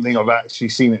bump, and I don't think I've actually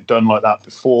seen it done like that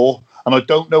before. And I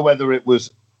don't know whether it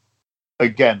was,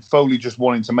 again, Foley just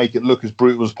wanting to make it look as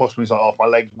brutal as possible. He's like, oh, my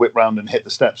legs whip round and hit the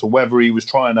steps, or whether he was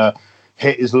trying to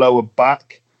hit his lower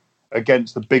back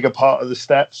against the bigger part of the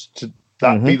steps to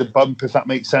be the bump, if that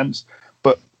makes sense.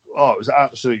 But, it was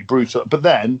absolutely brutal. But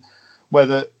then,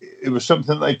 whether it was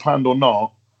something that they planned or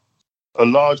not, a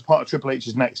large part of Triple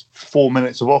H's next 4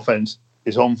 minutes of offense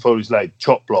is on Foley's leg.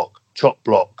 Chop block.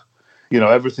 You know,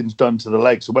 everything's done to the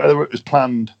leg. So whether it was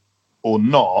planned or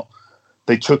not,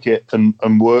 they took it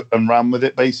and worked and ran with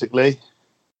it, basically.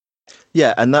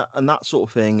 Yeah, and that sort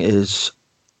of thing is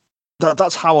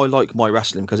that's how I like my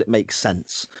wrestling, because it makes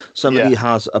sense. Somebody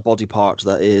has a body part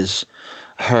that is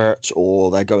hurt, or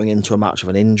they're going into a match of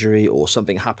an injury, or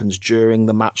something happens during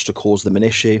the match to cause them an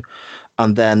issue,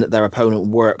 and then their opponent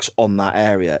works on that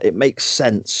area. It makes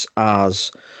sense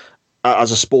as a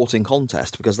sporting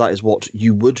contest, because that is what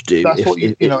you would do. That's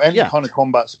any kind of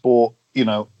combat sport. You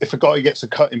know, if a guy gets a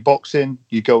cut in boxing,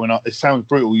 you're going. It sounds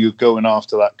brutal. You're going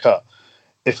after that cut.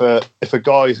 If a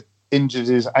guy injures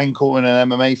his ankle in an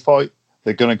MMA fight,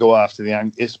 they're going to go after the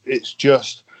ankle. It's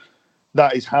just,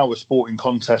 that is how a sporting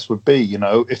contest would be. You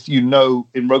know, if you know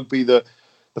in rugby that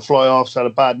the fly half's had a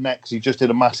bad neck because he just did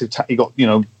a massive he got, you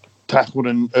know, tackled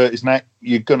and hurt his neck,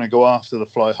 you're going to go after the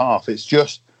fly half. It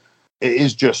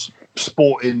is just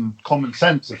sporting common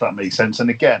sense, if that makes sense. And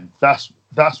again, that's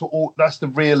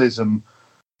the realism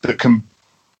that can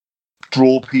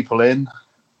draw people in,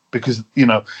 because, you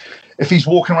know, if he's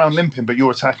walking around limping but you're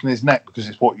attacking his neck because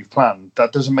it's what you've planned,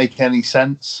 that doesn't make any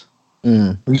sense.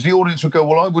 Because the audience would go,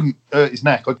 well, I wouldn't hurt his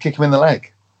neck, I'd kick him in the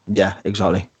leg. Yeah,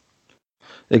 exactly.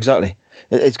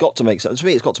 It's got to make sense to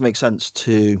me. It's got to make sense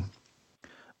to,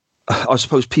 I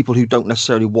suppose, people who don't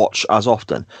necessarily watch as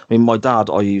often. I mean, my dad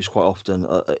I use quite often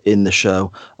in the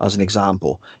show as an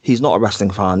example. He's not a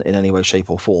wrestling fan in any way, shape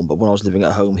or form, but when I was living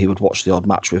at home, he would watch the odd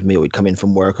match with me, or he'd come in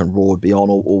from work and Raw would be on,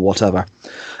 or whatever.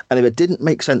 And if it didn't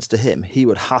make sense to him, he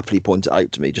would happily point it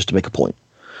out to me just to make a point.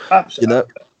 Absolutely. You know?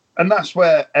 And that's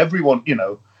where everyone,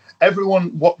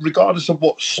 regardless of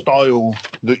what style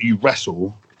that you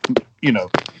wrestle, you know,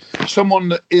 someone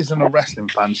that isn't a wrestling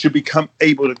fan should be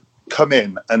able to come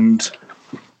in and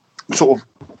sort of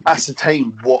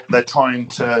ascertain what they're trying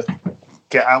to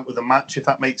get out of the match, if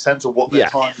that makes sense, or what they're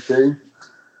trying to do.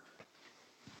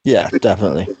 Yeah,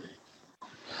 definitely.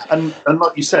 And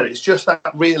like you said, it's just that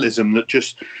realism that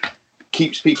just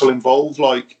keeps people involved,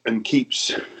 and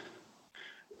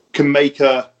can make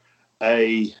a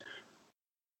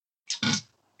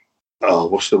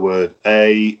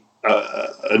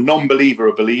non-believer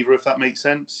a believer, if that makes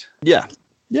sense. Yeah,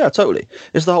 totally.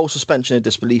 It's the whole suspension of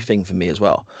disbelief thing for me as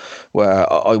well,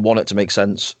 where I want it to make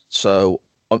sense. So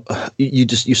you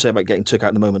say about getting took out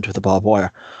in the moment with the barbed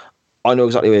wire. I know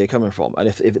exactly where you're coming from. And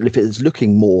if it's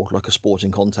looking more like a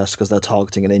sporting contest because they're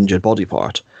targeting an injured body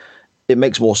part, it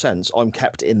makes more sense. I'm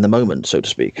kept in the moment, so to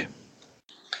speak.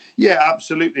 Yeah,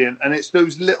 absolutely. And it's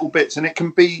those little bits, and it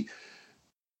can be,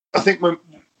 I think when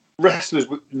wrestlers,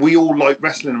 we all like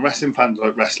wrestling, and wrestling fans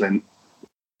like wrestling.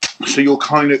 So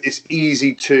it's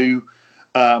easy to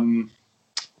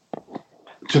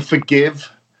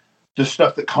forgive the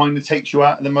stuff that kind of takes you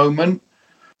out of the moment,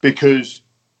 because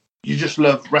you just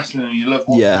love wrestling and you love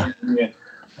watching it.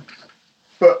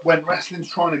 But when wrestling's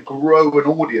trying to grow an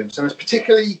audience, and it's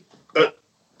particularly at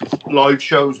live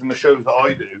shows and the shows that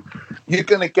I do, you're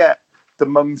going to get the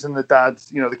mums and the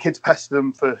dads, you know, the kids pester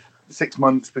them for 6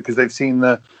 months because they've seen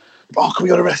the oh, can we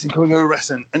go to wrestling? Can we go to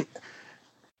wrestling? And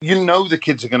you know the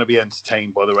kids are going to be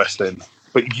entertained by the wrestling,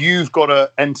 but you've got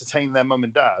to entertain their mum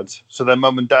and dad, so their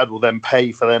mum and dad will then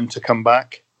pay for them to come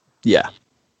back. Yeah.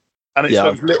 And it's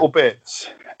those little bits.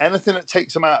 Anything that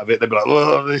takes them out of it, they'll be like,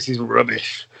 oh, this is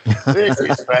rubbish. This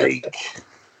is fake.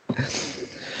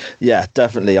 Yeah,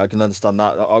 definitely. I can understand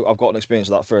that. I've got an experience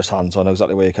of that firsthand, so I know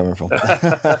exactly where you're coming from.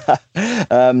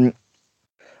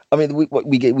 I mean,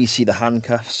 we see the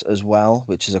handcuffs as well,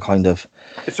 which is a kind of...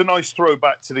 It's a nice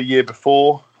throwback to the year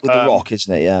before. With The Rock,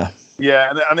 isn't it? Yeah.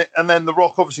 Yeah, and then The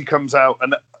Rock obviously comes out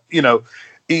and, you know,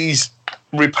 he's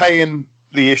repaying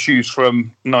the issues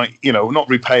from, you know, not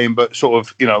repaying, but sort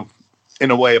of, you know,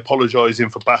 in a way apologising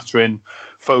for battering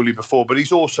Foley before. But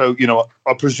he's also, you know,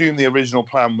 I presume the original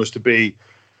plan was to be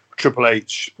Triple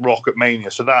H, Rock at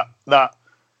Mania. So that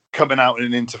coming out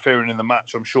and interfering in the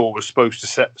match, I'm sure, was supposed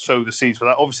to sow the seeds for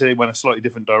that. Obviously, they went a slightly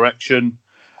different direction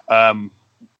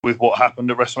with what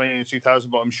happened at WrestleMania 2000,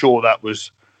 but I'm sure that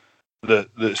was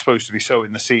that's supposed to be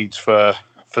sowing the seeds for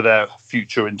their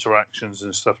future interactions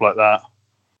and stuff like that.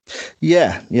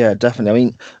 Yeah, definitely. I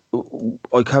mean,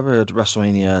 I covered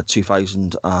WrestleMania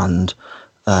 2000 and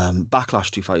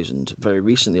Backlash 2000 very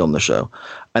recently on the show,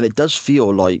 and it does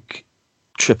feel like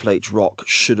Triple H Rock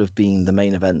should have been the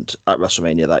main event at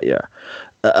WrestleMania that year,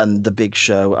 and the Big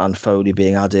Show and Foley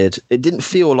being added. It didn't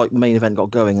feel like the main event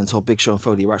got going until Big Show and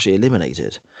Foley were actually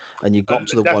eliminated, and you got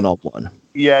to the one-on-one.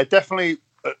 Yeah, definitely.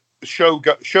 Show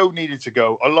needed to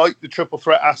go. I like the triple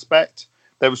threat aspect.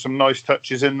 There were some nice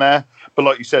touches in there, but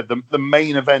like you said, the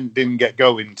main event didn't get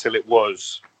going until it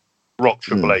was Rock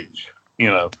Triple H. You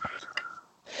know.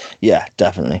 Yeah,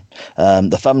 definitely.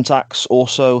 The thumbtacks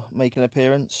also make an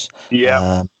appearance.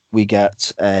 Yeah, we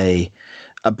get a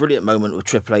brilliant moment with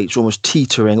Triple H almost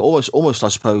teetering, almost I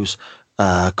suppose,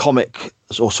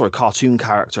 cartoon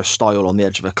character style on the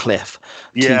edge of a cliff,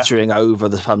 teetering over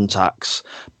the thumbtacks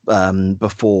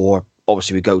before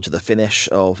obviously we go to the finish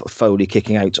of Foley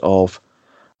kicking out of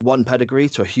one pedigree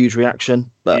to a huge reaction,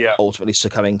 but ultimately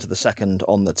succumbing to the second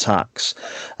on the tacks.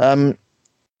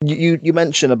 You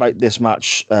mentioned about this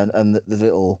match and the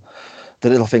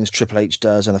little things Triple H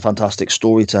does and the fantastic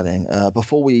storytelling.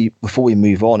 Before we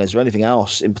move on, is there anything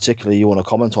else in particular you want to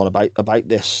comment on about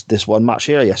this one match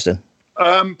here, Iestyn?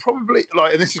 Probably,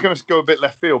 and this is going to go a bit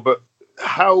left field, but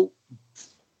how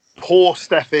poor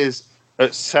Steph is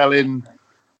at selling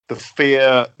the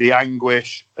fear, the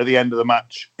anguish at the end of the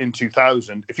match in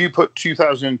 2000. If you put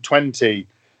 2020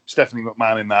 Stephanie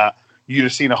McMahon in that, you'd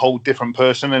have seen a whole different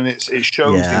person, and it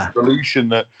shows the evolution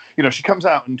that, you know, she comes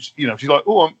out and, you know, she's like,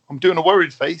 oh, I'm doing a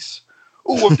worried face.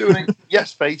 Oh, I'm doing a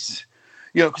yes face,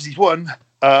 you know, because he's won.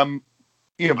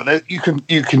 You know, but you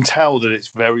can tell that it's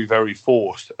very, very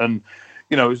forced. And,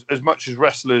 you know, as much as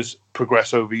wrestlers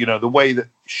progress over, you know, the way that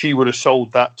she would have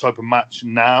sold that type of match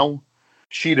now,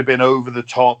 she'd have been over the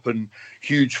top and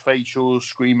huge facials,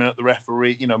 screaming at the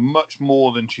referee, you know, much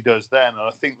more than she does then. And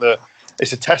I think that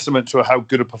it's a testament to how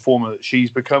good a performer that she's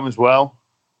become as well.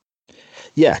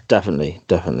 Yeah, definitely.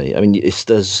 I mean,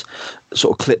 there's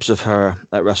sort of clips of her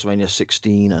at WrestleMania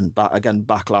 16 and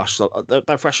Backlash. So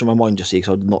they're fresh in my mind, just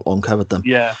because I've not long covered them.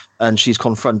 Yeah. And she's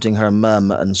confronting her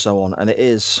mum and so on. And it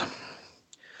is...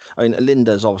 I mean,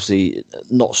 Linda's obviously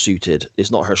not suited. It's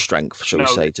not her strength, shall we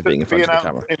say, to being in front of the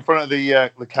camera. In front of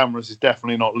the cameras is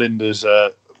definitely not Linda's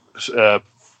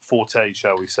forte,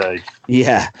 shall we say.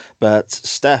 Yeah, but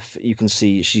Steph, you can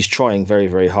see she's trying very,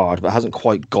 very hard, but hasn't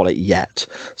quite got it yet.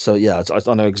 So, yeah,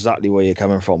 I know exactly where you're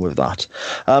coming from with that.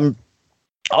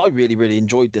 I really, really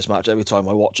enjoyed this match every time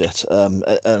I watch it. And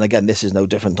again, this is no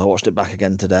different. I watched it back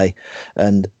again today.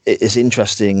 And it's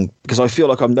interesting because I feel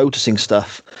like I'm noticing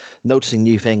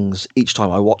new things each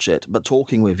time I watch it. But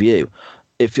talking with you,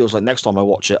 it feels like next time I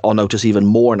watch it, I'll notice even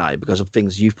more now because of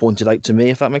things you've pointed out to me,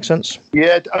 if that makes sense.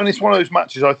 Yeah, and it's one of those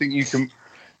matches I think you can...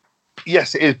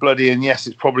 Yes, it is bloody, and yes,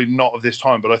 it's probably not of this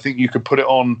time, but I think you could put it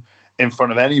on in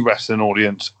front of any wrestling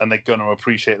audience and they're going to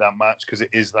appreciate that match because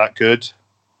it is that good.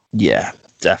 Yeah.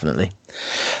 Definitely.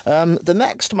 The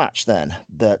next match then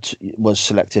that was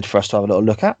selected for us to have a little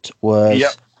look at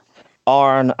was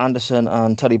Arn Anderson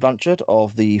and Tully Blanchard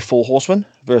of the Four Horsemen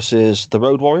versus the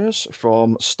Road Warriors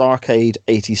from Starrcade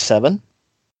 87.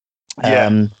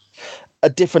 A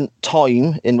different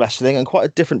time in wrestling and quite a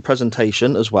different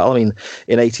presentation as well. I mean,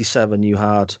 in 87 you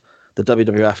had the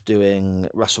WWF doing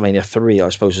WrestleMania 3, I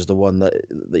suppose, is the one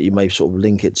that you may sort of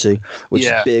link it to, which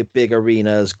is big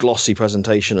arenas, glossy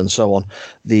presentation, and so on.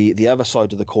 The other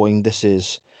side of the coin, this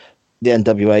is the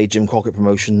NWA, Jim Crockett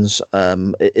Promotions,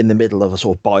 in the middle of a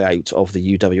sort of buyout of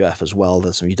the UWF as well.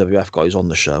 There's some UWF guys on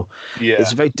the show. Yeah.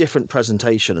 It's a very different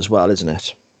presentation as well, isn't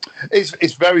it?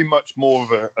 It's very much more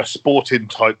of a sporting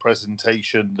type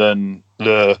presentation than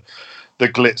the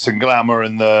glitz and glamour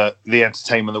and the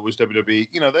entertainment that was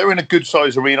WWE. They're in a good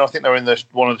size arena. I think they're in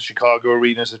one of the Chicago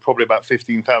arenas. There's probably about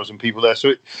 15,000 people there.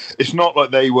 So it's not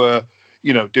like they were,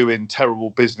 doing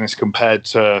terrible business compared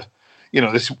to,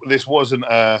 this wasn't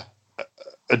a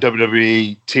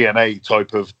WWE TNA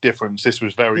type of difference. This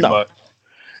was very much,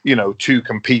 two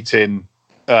competing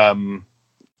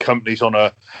companies on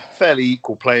a fairly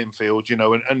equal playing field,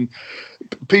 and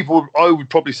people, I would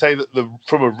probably say that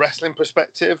from a wrestling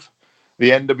perspective, the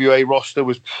NWA roster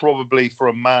was probably, for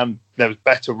a man, there was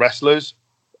better wrestlers,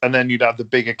 and then you'd have the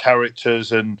bigger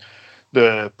characters and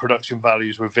the production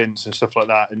values with Vince and stuff like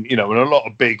that, and and a lot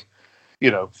of big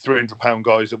 300-pound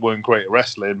guys that weren't great at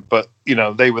wrestling, but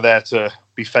they were there to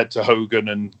be fed to Hogan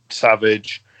and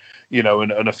Savage,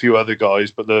 and a few other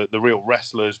guys, but the real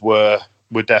wrestlers were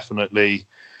definitely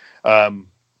on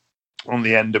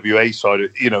the NWA side,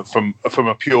 from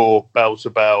a pure bell to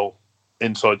bell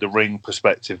inside the ring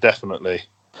perspective, definitely.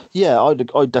 Yeah,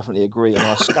 I'd definitely agree. And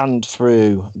I scanned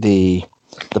through the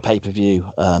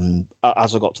pay-per-view.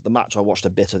 As I got to the match, I watched a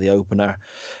bit of the opener,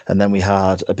 and then we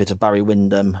had a bit of Barry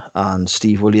Windham and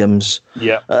Steve Williams.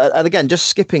 Yeah. And again, just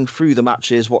skipping through the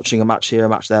matches, watching a match here, a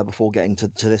match there, before getting to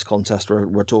this contest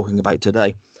we're talking about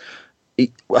today.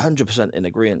 100% in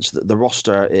agreement that the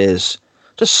roster is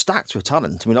just stacked with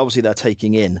talent. I mean, obviously they're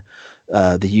taking in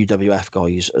the UWF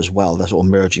guys as well. They're sort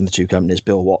of merging the two companies.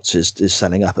 Stahl Watts is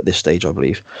setting up at this stage, I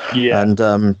believe. Yeah.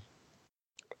 And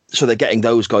so they're getting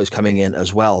those guys coming in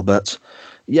as well. But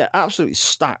yeah, absolutely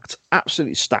stacked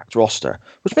roster,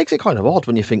 which makes it kind of odd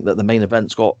when you think that the main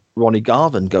event's got Ronnie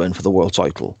Garvin going for the world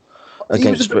title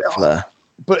against Ric Flair.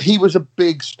 But he was a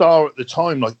big star at the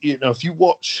time. Like, if you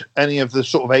watch any of the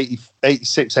sort of 80,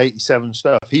 86, 87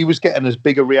 stuff, he was getting as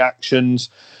bigger reactions,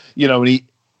 and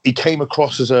he came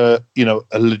across as a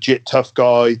legit tough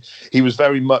guy. He was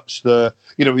very much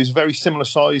he was very similar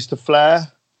size to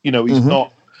Flair. He's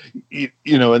not,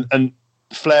 and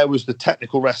Flair was the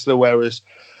technical wrestler, whereas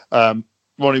Ronnie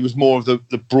was more of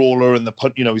the brawler and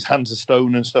his hands of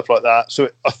stone and stuff like that.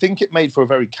 So I think it made for a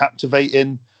very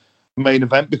captivating main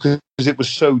event because it was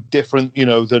so different,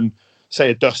 than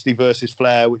say a Dusty versus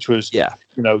Flair, which was, the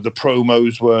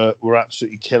promos were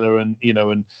absolutely killer, and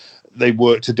and they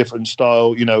worked a different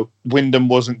style. Wyndham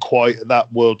wasn't quite at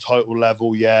that world title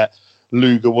level yet.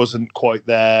 Luger wasn't quite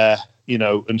there,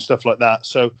 and stuff like that.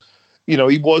 So,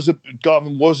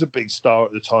 Garvin was a big star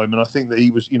at the time, and I think that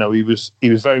he was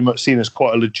very much seen as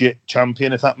quite a legit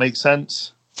champion, if that makes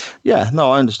sense. Yeah,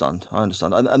 no, I understand,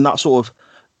 and that sort of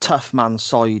tough man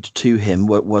side to him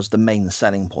was the main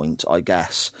selling point, I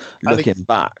guess, looking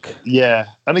back. Yeah,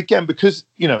 and again, because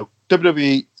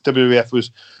WWE, WWF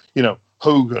was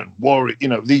Hogan, Warwick,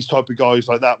 these type of guys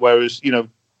like that, whereas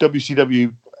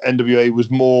WCW, NWA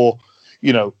was more,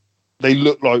 they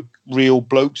look like real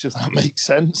blokes, if that makes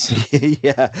sense.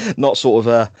 Yeah, not sort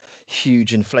of a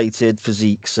huge inflated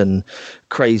physiques and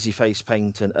crazy face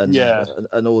paint and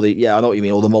all the, I know what you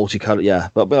mean, all the multicolored,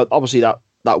 but obviously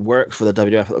that worked for the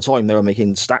WWF at the time. They were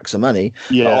making stacks of money.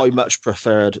 Yeah. But I much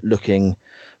preferred looking,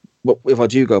 if I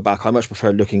do go back, I much prefer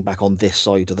looking back on this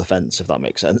side of the fence, if that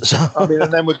makes sense. I mean,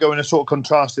 and then we're going to sort of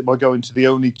contrast it by going to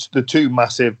the two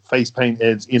massive face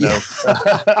painted,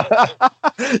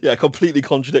 Yeah, completely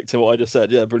contradicting what I just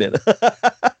said. Yeah, brilliant. But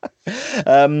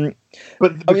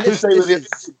because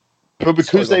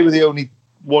they were the only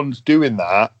ones doing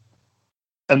that,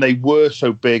 and they were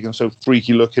so big and so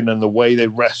freaky looking, and the way they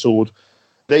wrestled,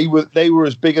 they were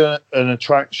as big an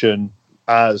attraction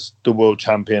as the world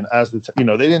champion, as they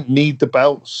didn't need the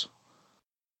belts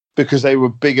because they were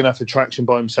big enough attraction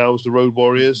by themselves, the Road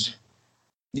Warriors.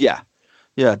 Yeah,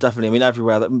 definitely. I mean,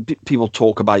 everywhere that people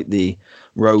talk about the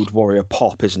Road Warrior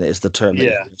pop, isn't it? Is the term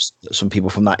that some people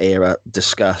from that era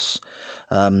discuss.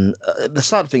 The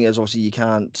sad thing is, obviously, you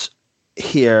can't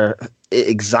hear it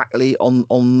exactly on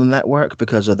the network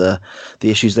because of the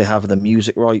issues they have with the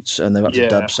music rights, and they've had to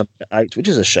dub something out, which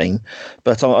is a shame.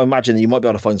 But I imagine you might be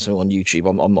able to find something on YouTube.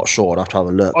 I'm not sure. I'd have to have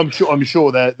a look. I'm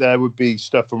sure there would be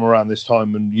stuff from around this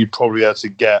time, and you'd probably have to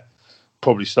get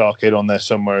Starcade on there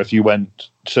somewhere if you went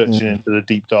searching into the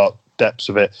deep dark depths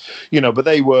of it. But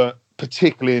they were,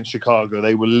 particularly in Chicago,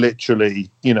 they were literally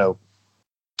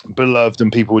beloved,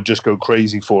 and people would just go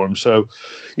crazy for them. So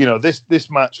this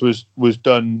match was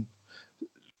done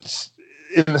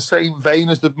in the same vein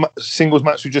as the singles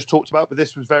match we just talked about, but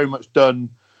this was very much done,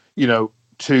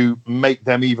 to make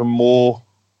them even more,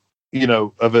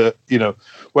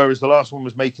 whereas the last one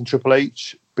was making Triple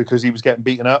H because he was getting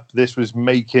beaten up. This was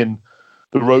making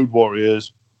the Road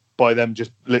Warriors by them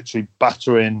just literally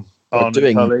battering on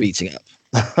doing Tully. Beating up.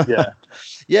 Yeah.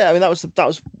 Yeah, I mean, that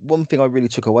was one thing I really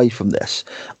took away from this.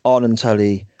 Arn and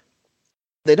Tully,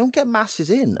 they don't get masses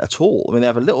in at all. I mean, they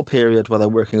have a little period where they're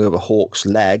working over Hawk's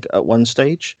leg at one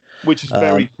stage, which is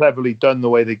very cleverly done. The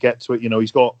way they get to it,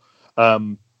 he's got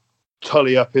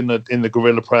Tully up in the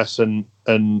gorilla press, and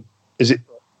then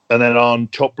Arn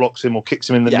chop blocks him or kicks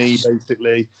him in the knee,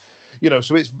 basically.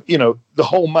 So it's the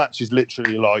whole match is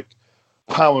literally like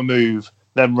power move,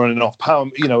 them running off power,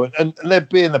 and they're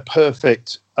being the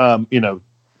perfect,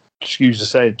 excuse the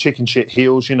saying, chicken shit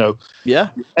heels, Yeah.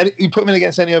 And you put them in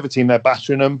against any other team, they're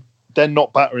battering them. They're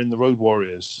not battering the Road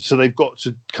Warriors. So they've got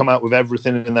to come out with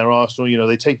everything in their arsenal.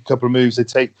 They take a couple of moves, they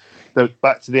take the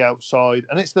back to the outside,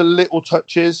 and it's the little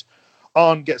touches.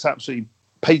 Arn gets absolutely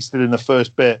pasted in the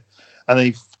first bit, and then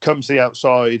he comes to the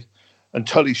outside, and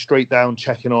Tully's straight down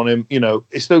checking on him.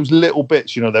 It's those little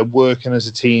bits, they're working as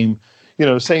a team.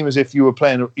 Same as if you were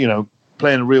playing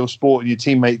a real sport and your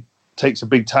teammate takes a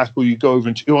big tackle, you go over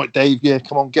and all right, Dave, yeah,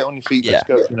 come on, get on your feet, let's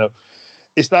go.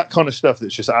 It's that kind of stuff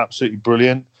that's just absolutely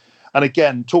brilliant. And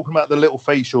again, talking about the little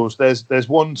facials, there's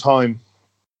one time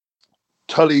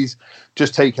Tully's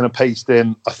just taking a paste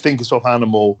in, I think it's off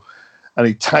Animal, and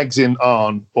he tags in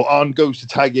Arn, or Arn goes to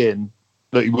tag in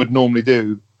that he would normally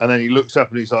do, and then he looks up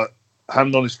and he's like,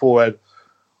 hand on his forehead,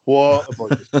 what have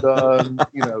I just done?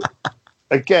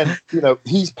 Again,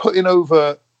 he's putting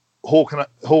over Hawk and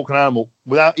Animal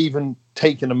without even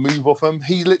taking a move off him.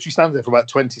 He literally stands there for about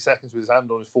 20 seconds with his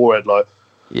hand on his forehead, like,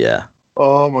 yeah,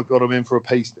 oh my God, I'm in for a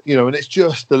paste. And it's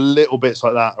just the little bits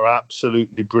like that are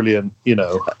absolutely brilliant,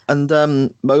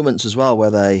 And moments as well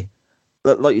where they,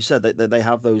 like you said, they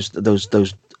have those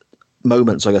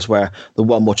moments, I guess, where the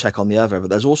one will check on the other.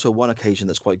 But there's also one occasion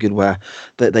that's quite good where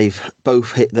they've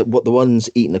both hit the one's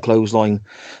eaten the clothesline.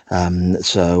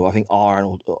 So I think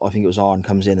it was Arn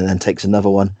comes in and then takes another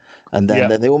one, and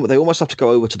then they almost have to go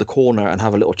over to the corner and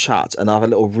have a little chat and have a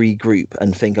little regroup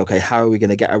and think, okay, how are we going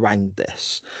to get around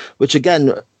this? Which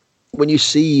again, when you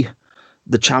see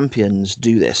the champions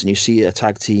do this and you see a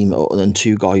tag team and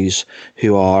two guys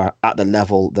who are at the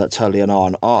level that Tully and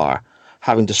Arn are,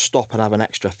 having to stop and have an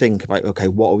extra think about, okay,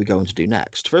 what are we going to do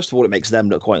next? First of all, it makes them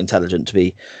look quite intelligent to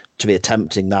be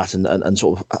attempting that and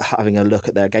sort of having a look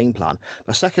at their game plan.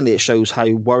 But secondly, it shows how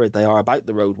worried they are about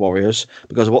the Road Warriors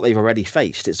because of what they've already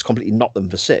faced. It's completely knocked them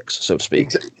for six, so to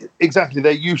speak. Exactly.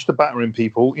 They're used to battering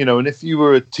people, and if you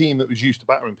were a team that was used to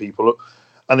battering people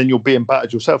and then you're being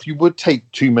battered yourself, you would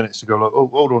take 2 minutes to go like, oh,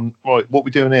 hold on, right, what are we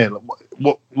doing here? Like,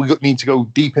 what we need to go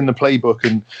deep in the playbook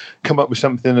and come up with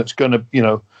something that's going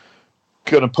to,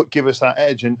 give us that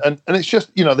edge, and it's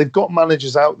just they've got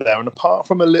managers out there, and apart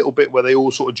from a little bit where they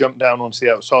all sort of jump down onto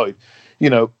the outside,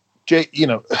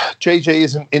 JJ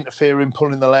isn't interfering,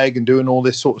 pulling the leg, and doing all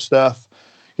this sort of stuff.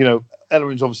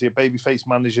 Ellerin's obviously a babyface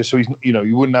manager, so he's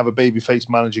you wouldn't have a babyface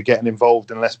manager getting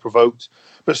involved unless provoked.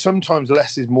 But sometimes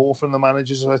less is more from the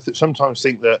managers. I sometimes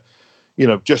think that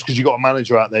just because you got a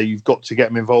manager out there, you've got to get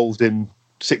them involved in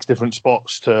 6 different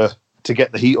spots to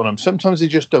get the heat on them. Sometimes they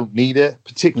just don't need it,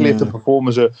 particularly if the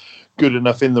performers are good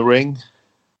enough in the ring.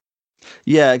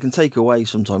 Yeah, it can take away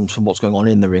sometimes from what's going on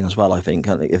in the ring as well, I think,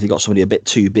 if you've got somebody a bit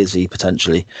too busy,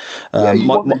 potentially. You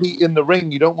want the heat in the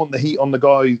ring. You don't want the heat on the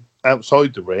guy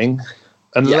outside the ring,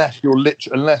 unless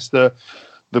unless the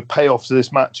payoff to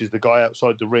this match is the guy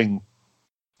outside the ring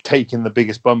taking the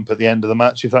biggest bump at the end of the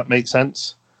match, if that makes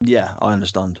sense. Yeah, I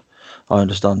understand.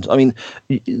 I mean,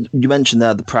 you mentioned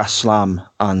there the press slam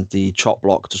and the chop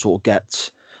block to sort of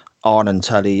get Arn and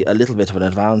Tully a little bit of an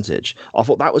advantage. I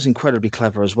thought that was incredibly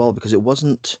clever as well, because it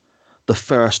wasn't the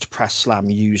first press slam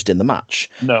used in the match.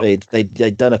 No,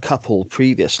 they'd done a couple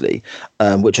previously,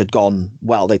 which had gone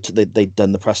well. They'd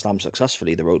done the press slam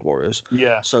successfully, the Road Warriors.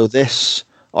 Yeah. So this,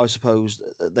 I suppose,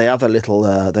 they have their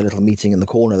little meeting in the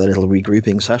corner, their little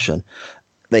regrouping session.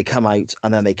 They come out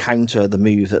and then they counter the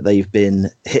move that they've been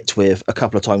hit with a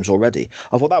couple of times already.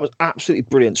 I thought that was absolutely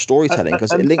brilliant storytelling,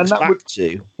 because it links back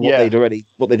to what they'd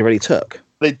already took.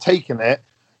 They'd taken it.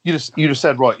 You just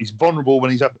said, right, he's vulnerable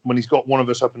when he's got one of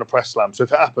us up in a press slam. So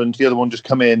if it happened, the other one just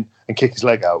come in and kick his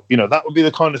leg out. That would be the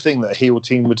kind of thing that a heel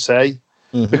team would say,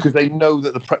 because they know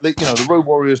that the Road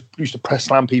Warriors used to press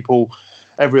slam people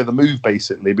every other move,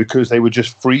 basically, because they were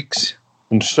just freaks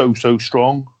and so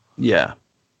strong. Yeah.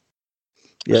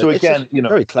 Yeah, so again,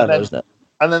 very clever, isn't it?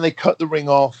 And then they cut the ring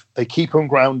off. They keep them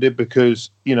grounded because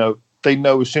they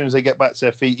know as soon as they get back to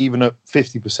their feet, even at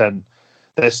 50%,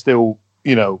 they're still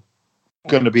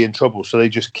going to be in trouble. So they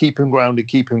just keep him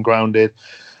grounded,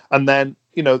 and then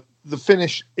the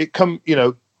finish.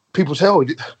 People say, oh,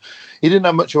 he didn't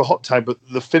have much of a hot tag, but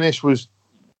the finish was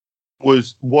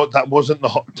was what that wasn't the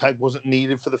hot tag wasn't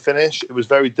needed for the finish. It was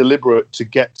very deliberate to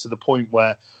get to the point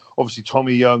where obviously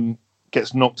Tommy Young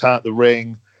gets knocked out the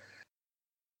ring.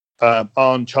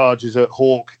 Arn charges at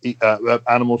Hawk,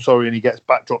 Animal, and he gets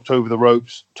backdropped over the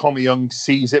ropes. Tommy Young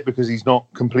sees it because he's not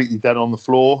completely dead on the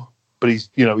floor, but he's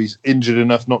injured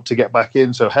enough not to get back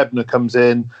in. So Hebner comes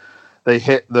in. They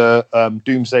hit the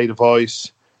Doomsday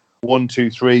device. 1,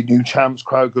 2, 3. New champs.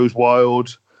 Crowd goes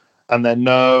wild. And then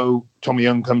Tommy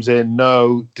Young comes in.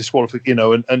 No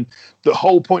disqualification. And the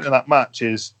whole point of that match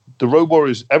is the Road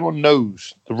Warriors. Everyone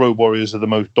knows the Road Warriors are the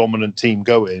most dominant team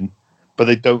going, but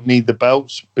they don't need the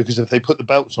belts, because if they put the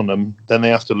belts on them, then they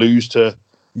have to lose to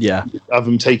have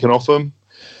them taken off them.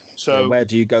 So where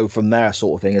do you go from there,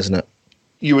 sort of thing, isn't it?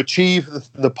 You achieve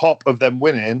the pop of them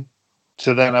winning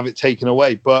to then have it taken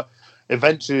away, but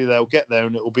eventually they'll get there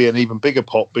and it will be an even bigger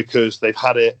pop because they've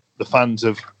had it. The fans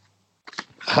have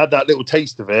had that little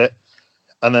taste of it,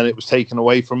 and then it was taken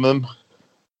away from them.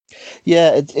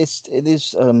 Yeah, it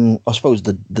is. I suppose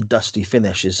the dusty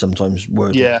finish is sometimes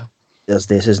worded. Yeah. As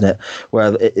this, isn't it?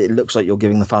 Where it looks like you're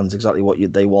giving the fans exactly what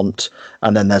they want,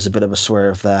 and then there's a bit of a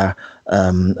swerve there,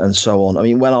 and so on. I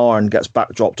mean, when Arn gets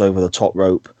backdropped over the top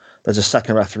rope, there's a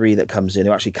second referee that comes in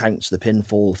who actually counts the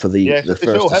pinfall for the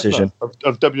first decision.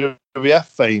 Of WWF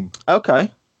fame.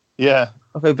 Okay. Yeah.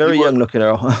 Okay, very young looking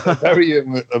Earl.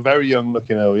 a very young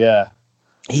looking Earl, yeah.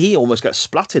 He almost gets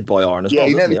splatted by Arn as well. Yeah,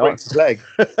 he nearly breaks his leg.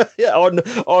 Yeah, Arn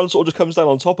sort of just comes down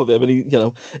on top of him, and he,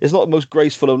 it's not the most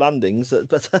graceful of landings,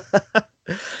 but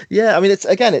yeah, I mean, it's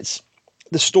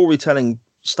the storytelling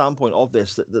standpoint of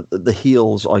this that the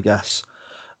heels, I guess,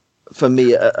 for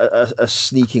me, are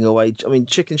sneaking away. I mean,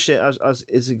 chicken shit as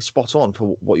is spot on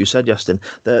for what you said, Iestyn.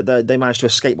 They managed to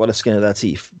escape by the skin of their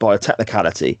teeth by a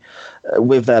technicality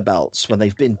with their belts when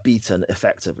they've been beaten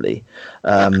effectively.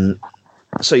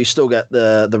 So you still get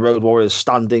the Road Warriors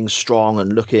standing strong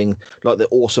and looking like the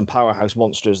awesome powerhouse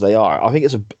monsters they are. I think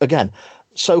it's again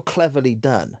so cleverly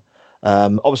done.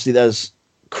 Obviously, there's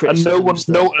and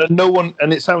no one,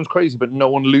 and it sounds crazy, but no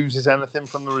one loses anything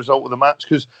from the result of the match,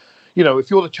 because if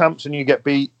you're the champs and you get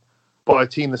beat by a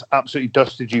team that's absolutely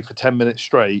dusted you for 10 minutes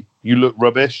straight, you look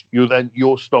rubbish.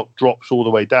 Your stock drops all the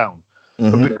way down.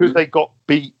 Mm-hmm. But because they got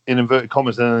beat in inverted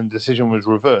commas and then the decision was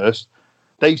reversed,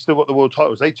 they still got the world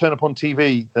titles. They turn up on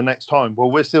TV the next time. Well,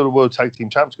 we're still the world tag team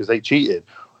champs because they cheated.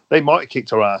 They might have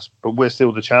kicked our ass, but we're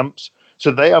still the champs.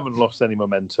 So they haven't lost any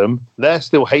momentum. They're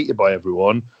still hated by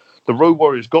everyone. The Road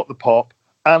Warriors got the pop,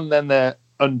 and then they're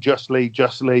justly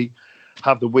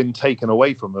have the win taken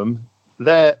away from them.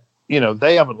 They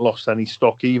haven't lost any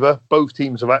stock either. Both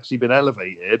teams have actually been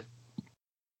elevated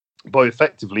by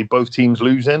effectively both teams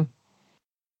losing.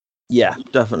 Yeah,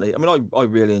 definitely. I mean, I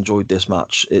really enjoyed this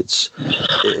match. It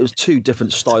was two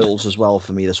different styles as well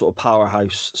for me. The sort of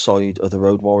powerhouse side of the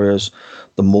Road Warriors,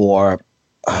 the more,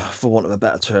 for want of a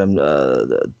better term,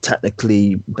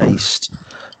 technically based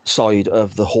side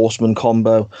of the Horseman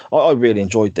combo. I really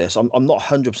enjoyed this. I'm not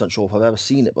 100% sure if I've ever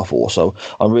seen it before, so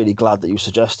I'm really glad that you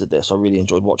suggested this. I really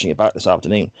enjoyed watching it back this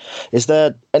afternoon. Is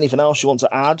there anything else you want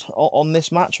to add on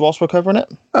this match whilst we're covering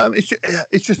it?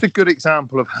 It's just a good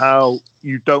example of how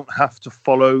you don't have to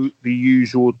follow the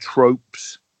usual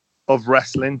tropes of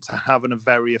wrestling to have a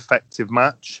very effective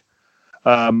match.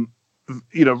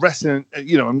 Wrestling,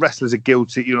 and wrestlers are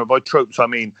guilty. By tropes, I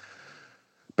mean,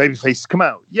 babyfaces come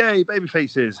out. Yay,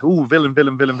 babyfaces. Ooh, villain.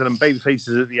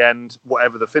 Babyfaces at the end,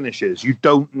 whatever the finish is. You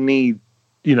don't need,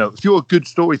 if you're a good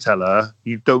storyteller,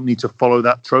 you don't need to follow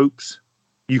that tropes.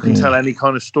 You can tell any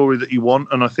kind of story that you want.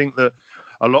 And I think that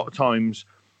a lot of times,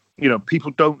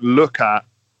 people don't look at,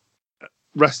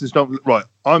 wrestlers don't, right,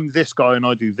 I'm this guy and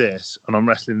I do this, and I'm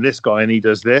wrestling this guy and he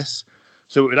does this.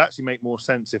 So it would actually make more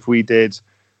sense if we did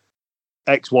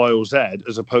X, Y, or Z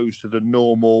as opposed to the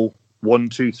normal 1,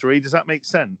 2, 3. Does that make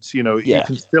sense? You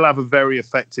can still have a very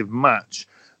effective match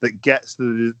that gets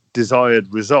the desired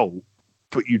result,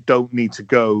 but you don't need to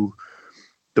go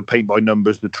the paint by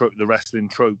numbers, the wrestling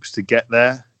tropes to get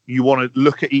there. You want to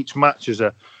look at each match as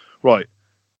right,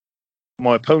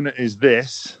 my opponent is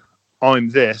this, I'm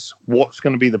this, what's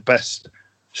going to be the best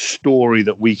story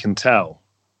that we can tell?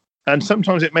 And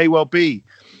sometimes it may well be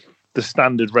the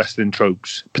standard wrestling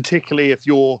tropes, particularly if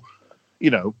you're,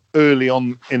 early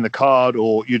on in the card,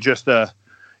 or you're just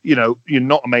you're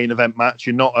not a main event match,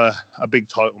 you're not a big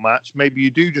title match. Maybe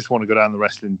you do just want to go down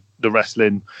the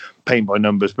wrestling paint by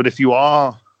numbers. But if you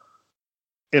are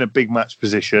in a big match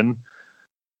position,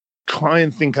 try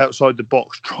and think outside the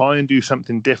box, try and do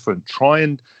something different.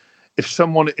 If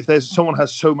someone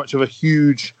has so much of a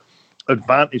huge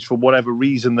advantage for whatever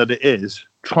reason that it is,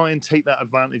 try and take that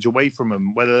advantage away from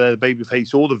them, whether they're the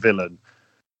babyface or the villain.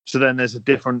 So then there's a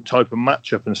different type of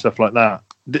matchup and stuff like that.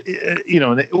 You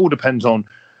know, and it all depends on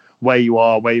where you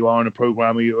are in a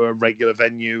program. Are you a regular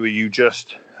venue? Are you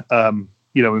just,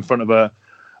 you know, in front of a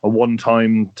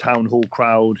one-time town hall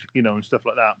crowd, you know, and stuff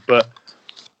like that. But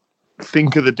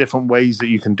think of the different ways that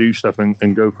you can do stuff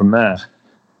and go from there.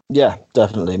 Yeah,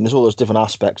 definitely. And there's all those different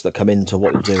aspects that come into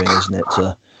what you're doing, isn't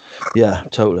it? Yeah,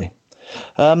 totally.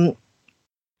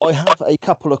 I have a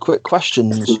couple of quick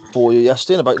questions for you,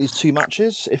 Iestyn, about these two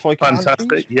matches, if I can. Fantastic.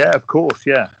 Please. Yeah, of course,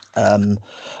 yeah.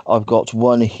 I've got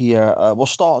one here. We'll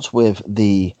start with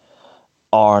the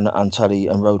Arn and Tully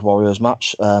and Road Warriors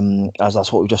match, as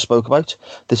that's what we just spoke about.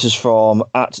 This is from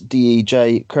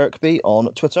 @DEJ Kirkby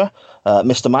on Twitter.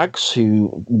 Mr. Mags,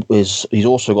 he's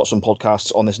also got some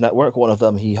podcasts on this network. One of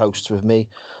them he hosts with me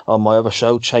on my other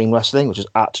show, Chain Wrestling, which is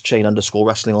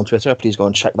 @chain_wrestling on Twitter. Please go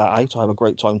and check that out. I have a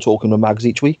great time talking with Mags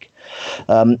each week.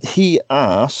 He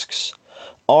asks,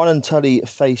 Arn and Tully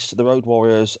faced the Road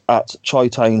Warriors at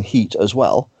Chi-Town Heat as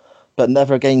well, but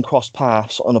never again crossed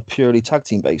paths on a purely tag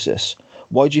team basis.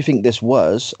 Why do you think this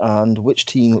was, and which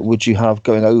team would you have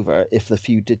going over if the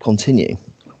feud did continue?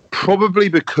 Probably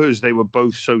because they were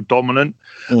both so dominant,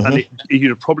 and you'd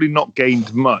have probably not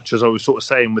gained much, as I was sort of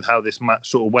saying, with how this match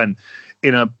sort of went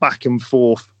in a back and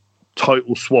forth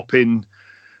title swapping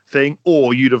thing,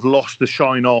 or you'd have lost the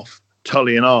shine off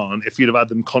Tully and Arn if you'd have had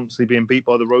them constantly being beat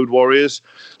by the Road Warriors.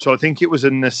 So I think it was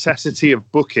a necessity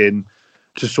of booking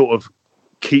to sort of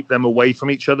keep them away from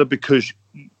each other, because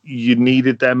you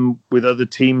needed them with other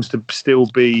teams to still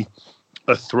be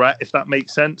a threat, if that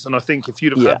makes sense. And I think if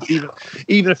you'd have had,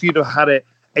 even if you'd have had it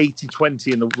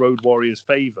 80-20 in the Road Warriors'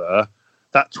 favour,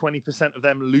 that 20% of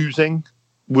them losing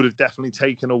would have definitely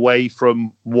taken away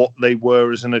from what they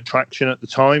were as an attraction at the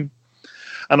time.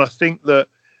 And I think that,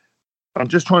 I'm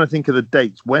just trying to think of the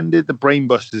dates. When did the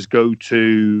Brainbusters go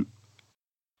to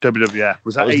WWF?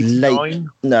 Was that 89?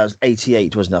 No, it was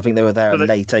 88, wasn't it? I think they were there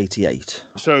late 88.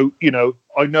 So, you know,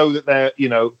 I know that they're, you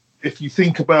know, if you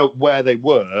think about where they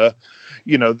were,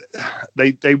 you know,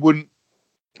 they wouldn't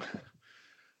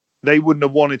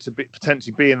have wanted to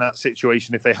potentially be in that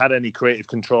situation if they had any creative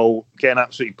control, getting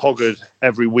absolutely poggered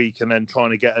every week and then trying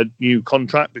to get a new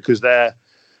contract, because their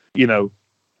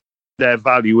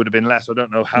value would have been less. I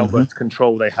don't know how much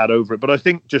control they had over it, but I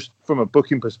think just from a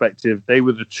booking perspective, they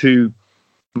were the two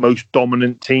most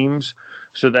dominant teams.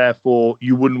 So therefore,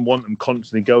 you wouldn't want them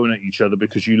constantly going at each other,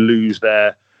 because you lose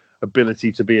their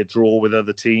ability to be a draw with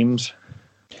other teams.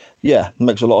 Yeah,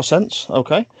 makes a lot of sense.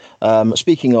 Okay.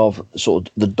 Speaking of sort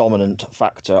of the dominant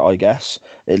factor, I guess,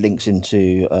 it links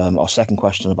into our second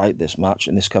question about this match,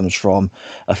 and this comes from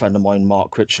a friend of mine,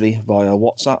 Mark Critchley, via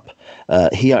WhatsApp.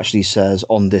 He actually says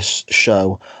on this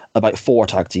show about 4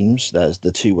 tag teams. There's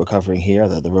the 2 we're covering here,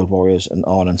 the Road Warriors and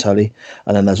Arn and Tully,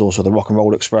 and then there's also the Rock and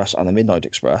Roll Express and the Midnight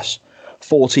Express.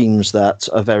 4 teams that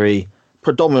are very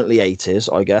predominantly 80s,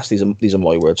 I guess. These are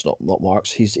my words, not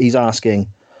Mark's. He's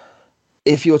asking,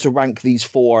 if you were to rank these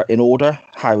 4 in order,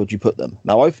 how would you put them?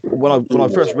 Now, when I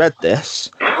first read this,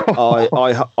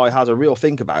 I had a real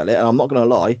think about it, and I'm not going to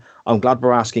lie, I'm glad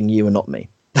we're asking you and not me.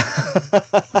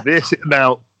 This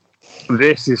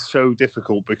is so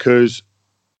difficult, because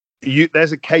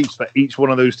there's a case for each one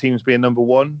of those teams being number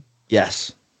 1.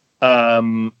 Yes.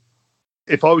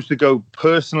 If I was to go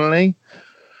personally,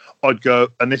 I'd go,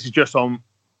 and this is just on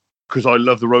because I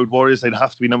love the Road Warriors, they'd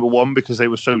have to be number 1 because they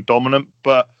were so dominant.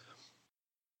 But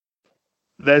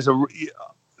that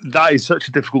is such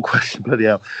a difficult question, bloody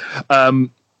hell.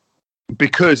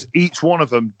 Because each one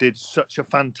of them did such a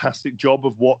fantastic job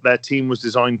of what their team was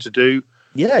designed to do.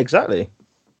 Yeah, exactly.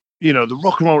 You know, the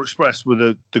Rock and Roll Express were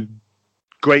the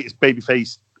greatest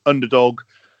babyface underdog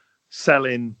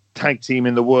selling tag team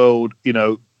in the world. You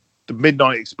know, the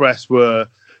Midnight Express were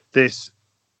this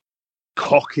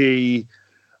cocky,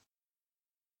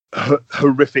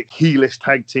 horrific heelish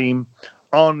tag team.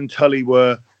 Arn and Tully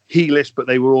were heelish, but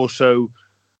they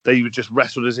were just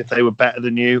wrestled as if they were better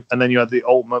than you. And then you had the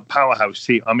ultimate powerhouse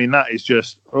team. I mean, that is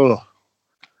just,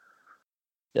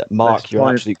 Yeah, Mark, you're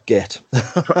actually git.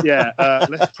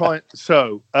 Let's try it.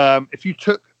 So, if you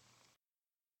took,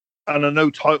 and I know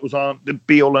titles aren't the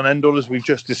be-all and end-all, as we've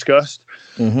just discussed,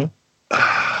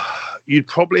 you'd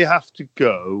probably have to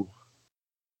go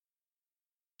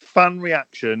fan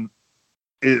reaction,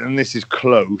 and this is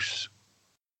close,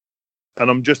 and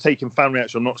I'm just taking fan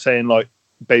reaction, I'm not saying like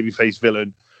babyface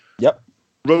villain. Yep.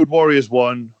 Road Warriors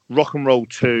 1, Rock and Roll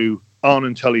 2, Arn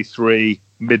and Tully 3,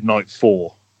 Midnight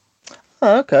 4.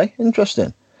 Oh, okay,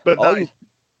 interesting. But that is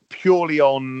purely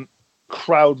on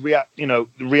crowd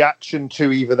reaction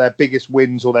to either their biggest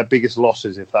wins or their biggest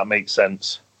losses, if that makes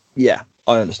sense. Yeah,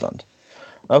 I understand.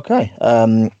 Okay.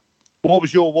 What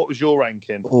was your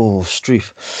ranking? Oh,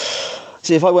 Streif.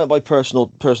 See, if I went by personal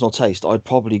taste, I'd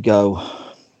probably go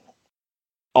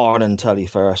Arn and Tully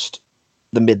first,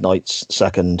 the Midnights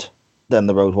second, then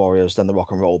the Road Warriors, then the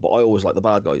Rock and Roll. But I always like the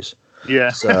bad guys.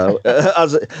 Yeah. So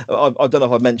I don't know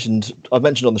if I've mentioned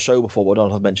on the show before, but I don't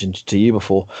know if I've mentioned to you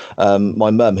before.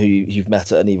 My mum, who you've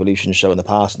met at an Evolution show in the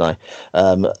past now,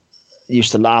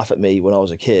 used to laugh at me when I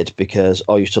was a kid because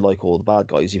I used to like all the bad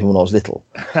guys even when I was little.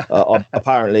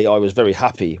 Apparently, I was very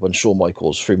happy when Shawn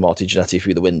Michaels threw Marty Jannetty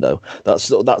through the window. That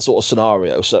sort of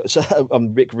scenario. So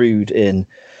I'm Rick Rude in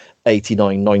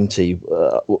 89, 90.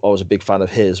 I was a big fan of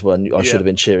his when I should have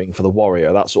been cheering for the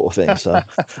Warrior, that sort of thing. So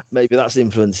maybe that's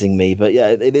influencing me. But yeah,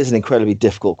 it is an incredibly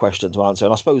difficult question to answer.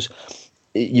 And I suppose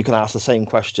you can ask the same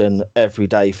question every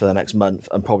day for the next month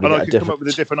and probably get a different... come up with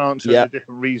a different answer, a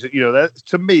different reason. You know,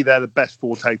 to me, they're the best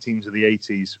 4 tag teams of the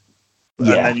 80s.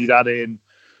 Yeah. And then you'd add in,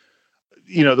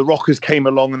 you know, the Rockers came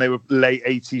along and they were late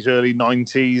 80s, early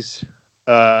 90s.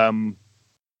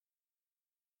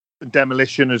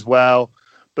 Demolition as well.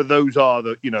 But those are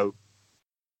the, you know,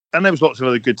 and there was lots of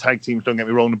other good tag teams, don't get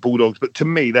me wrong, the Bulldogs. But to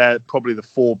me, they're probably the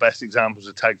 4 best examples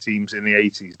of tag teams in the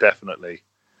 80s, definitely.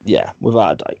 Yeah,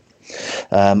 without a doubt.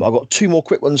 I've got 2 more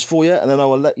quick ones for you, and then I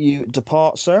will let you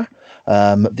depart, sir.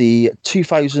 The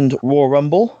 2000 Royal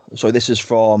Rumble. So this is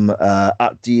from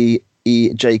at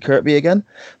D.E.J. Kirby again.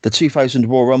 The 2000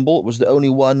 Royal Rumble was the only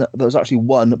one that was actually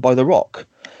won by The Rock.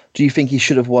 Do you think he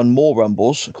should have won more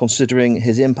Rumbles, considering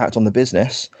his impact on the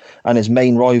business, and his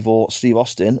main rival, Steve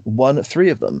Austin, won 3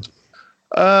 of them?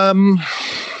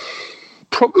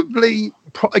 Probably,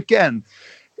 again,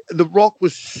 The Rock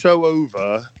was so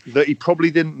over that he probably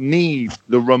didn't need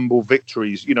the Rumble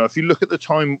victories. You know, if you look at the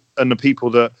time and the people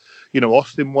that, you know,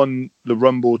 Austin won the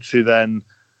Rumble to then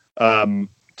to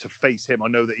face him. I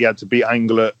know that he had to beat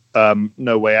Angle at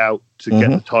No Way Out to get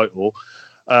the title.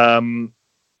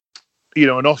 You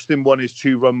know, and Austin won his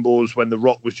 2 Rumbles when The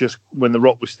Rock was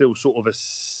still sort of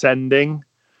ascending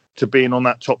to being on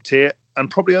that top tier.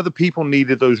 And probably other people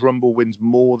needed those Rumble wins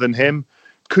more than him.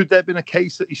 Could there have been a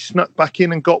case that he snuck back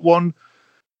in and got one?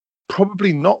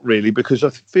 Probably not really, because I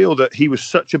feel that he was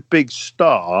such a big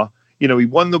star. You know, he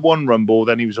won the 1 Rumble,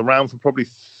 then he was around for probably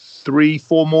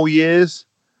 3-4 more years.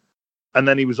 And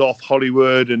then he was off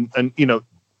Hollywood. And you know,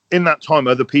 in that time,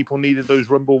 other people needed those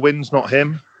Rumble wins, not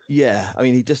him. Yeah, I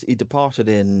mean, he departed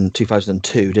in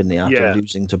 2002, didn't he, after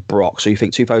losing to Brock. So you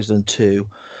think 2002,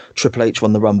 Triple H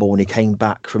won the Rumble when he came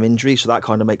back from injury, so that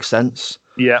kind of makes sense.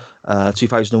 Yeah.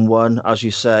 2001, as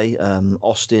you say,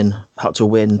 Austin had to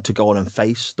win to go on and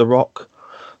face The Rock.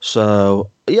 So,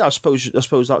 yeah, I suppose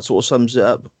that sort of sums it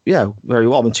up, very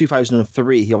well. I mean,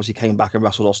 2003, he obviously came back and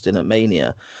wrestled Austin at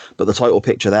Mania, but the title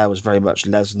picture there was very much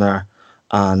Lesnar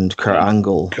and Kurt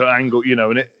Angle. You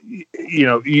know, and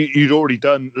you'd already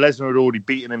Lesnar had already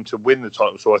beaten him to win the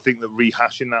title. So I think that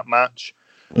rehashing that match,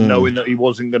 knowing that he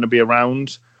wasn't going to be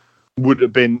around, would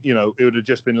have been, you know, it would have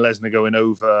just been Lesnar going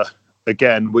over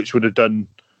again, which would have done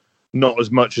not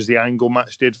as much as the Angle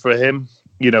match did for him.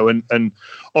 You know, and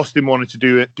Austin wanted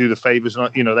to do the favors,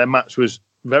 and you know, their match was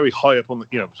very high up on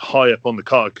the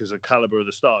card because of the caliber of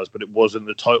the stars, but it wasn't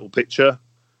the title picture.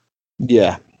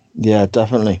 Yeah,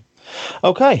 definitely.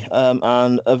 Okay,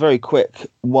 and a very quick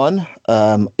one.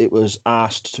 It was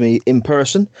asked to me in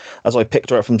person as I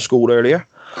picked her up from school earlier.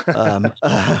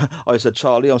 I said,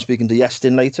 Charlie, I'm speaking to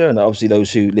Iestyn later, and obviously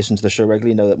those who listen to the show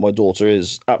regularly know that my daughter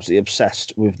is absolutely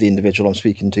obsessed with the individual I'm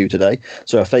speaking to today.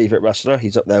 So her favourite wrestler,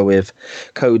 he's up there with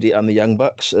Cody and the Young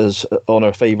Bucks as on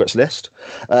her favourites list.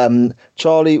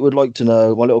 Charlie would like to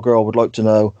know, my little girl would like to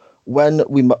know, when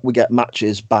we get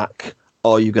matches back,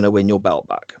 are you going to win your belt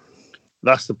back?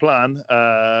 That's the plan.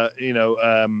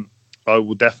 I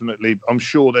will definitely, I'm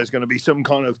sure there's going to be some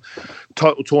kind of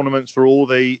title tournaments for all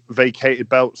the vacated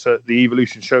belts at the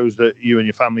Evolution shows that you and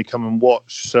your family come and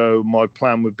watch. So my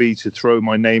plan would be to throw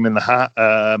my name in the hat.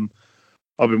 I've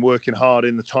been working hard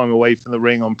in the time away from the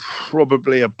ring. I'm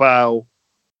probably about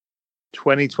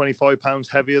 25 pounds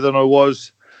heavier than I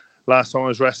was last time I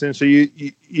was wrestling. So,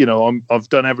 you know, I've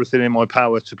done everything in my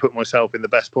power to put myself in the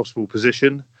best possible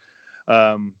position.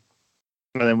 And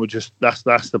then we'll just, that's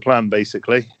the plan,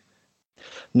 basically.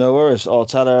 No worries. I'll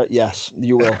tell her, yes,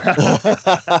 you will.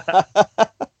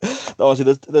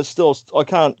 Obviously, there's still, I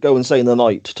can't go and say in the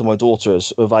night to my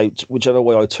daughters without, whichever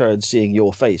way I turn, seeing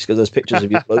your face, because there's pictures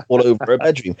of you all over her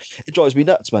bedroom. It drives me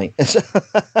nuts, mate.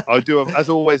 I do, as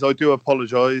always, I do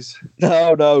apologise.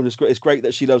 No, it's great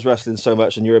that she loves wrestling so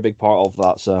much, and you're a big part of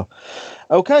that. So,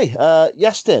 okay,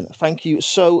 Iestyn, thank you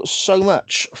so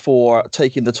much for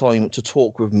taking the time to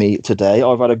talk with me today.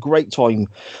 I've had a great time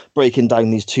breaking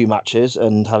down these two matches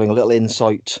and having a little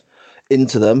insight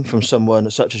into them from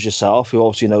someone such as yourself, who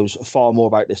obviously knows far more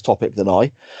about this topic than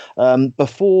I.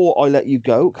 Before I let you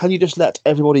go, can you just let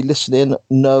everybody listening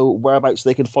know whereabouts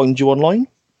they can find you online?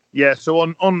 Yeah, so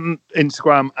on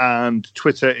Instagram and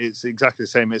Twitter, it's exactly the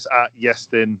same. It's at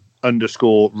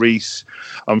Iestyn_Rees.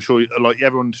 I'm sure like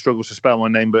everyone struggles to spell my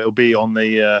name, but it'll be on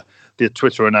the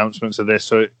Twitter announcements of this.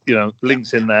 So,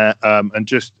 links in there. And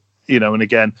just, and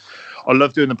again, I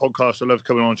love doing the podcast. I love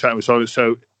coming on and chatting with Simon.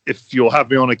 So if you'll have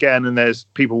me on again and there's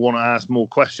people want to ask more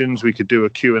questions, we could do a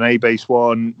Q&A based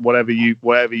one, whatever you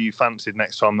fancied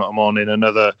next time that I'm on in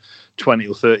another 20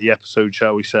 or 30 episodes,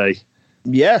 shall we say.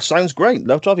 Yeah, sounds great.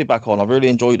 Love to have you back on. I've really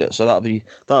enjoyed it. So that'd be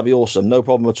awesome. No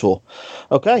problem at all.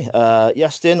 Okay.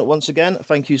 Iestyn, once again,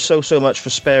 thank you so much for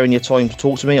sparing your time to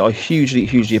talk to me. I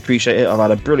hugely appreciate it. I've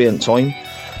had a brilliant time.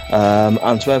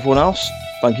 And to everyone else,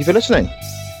 thank you for listening.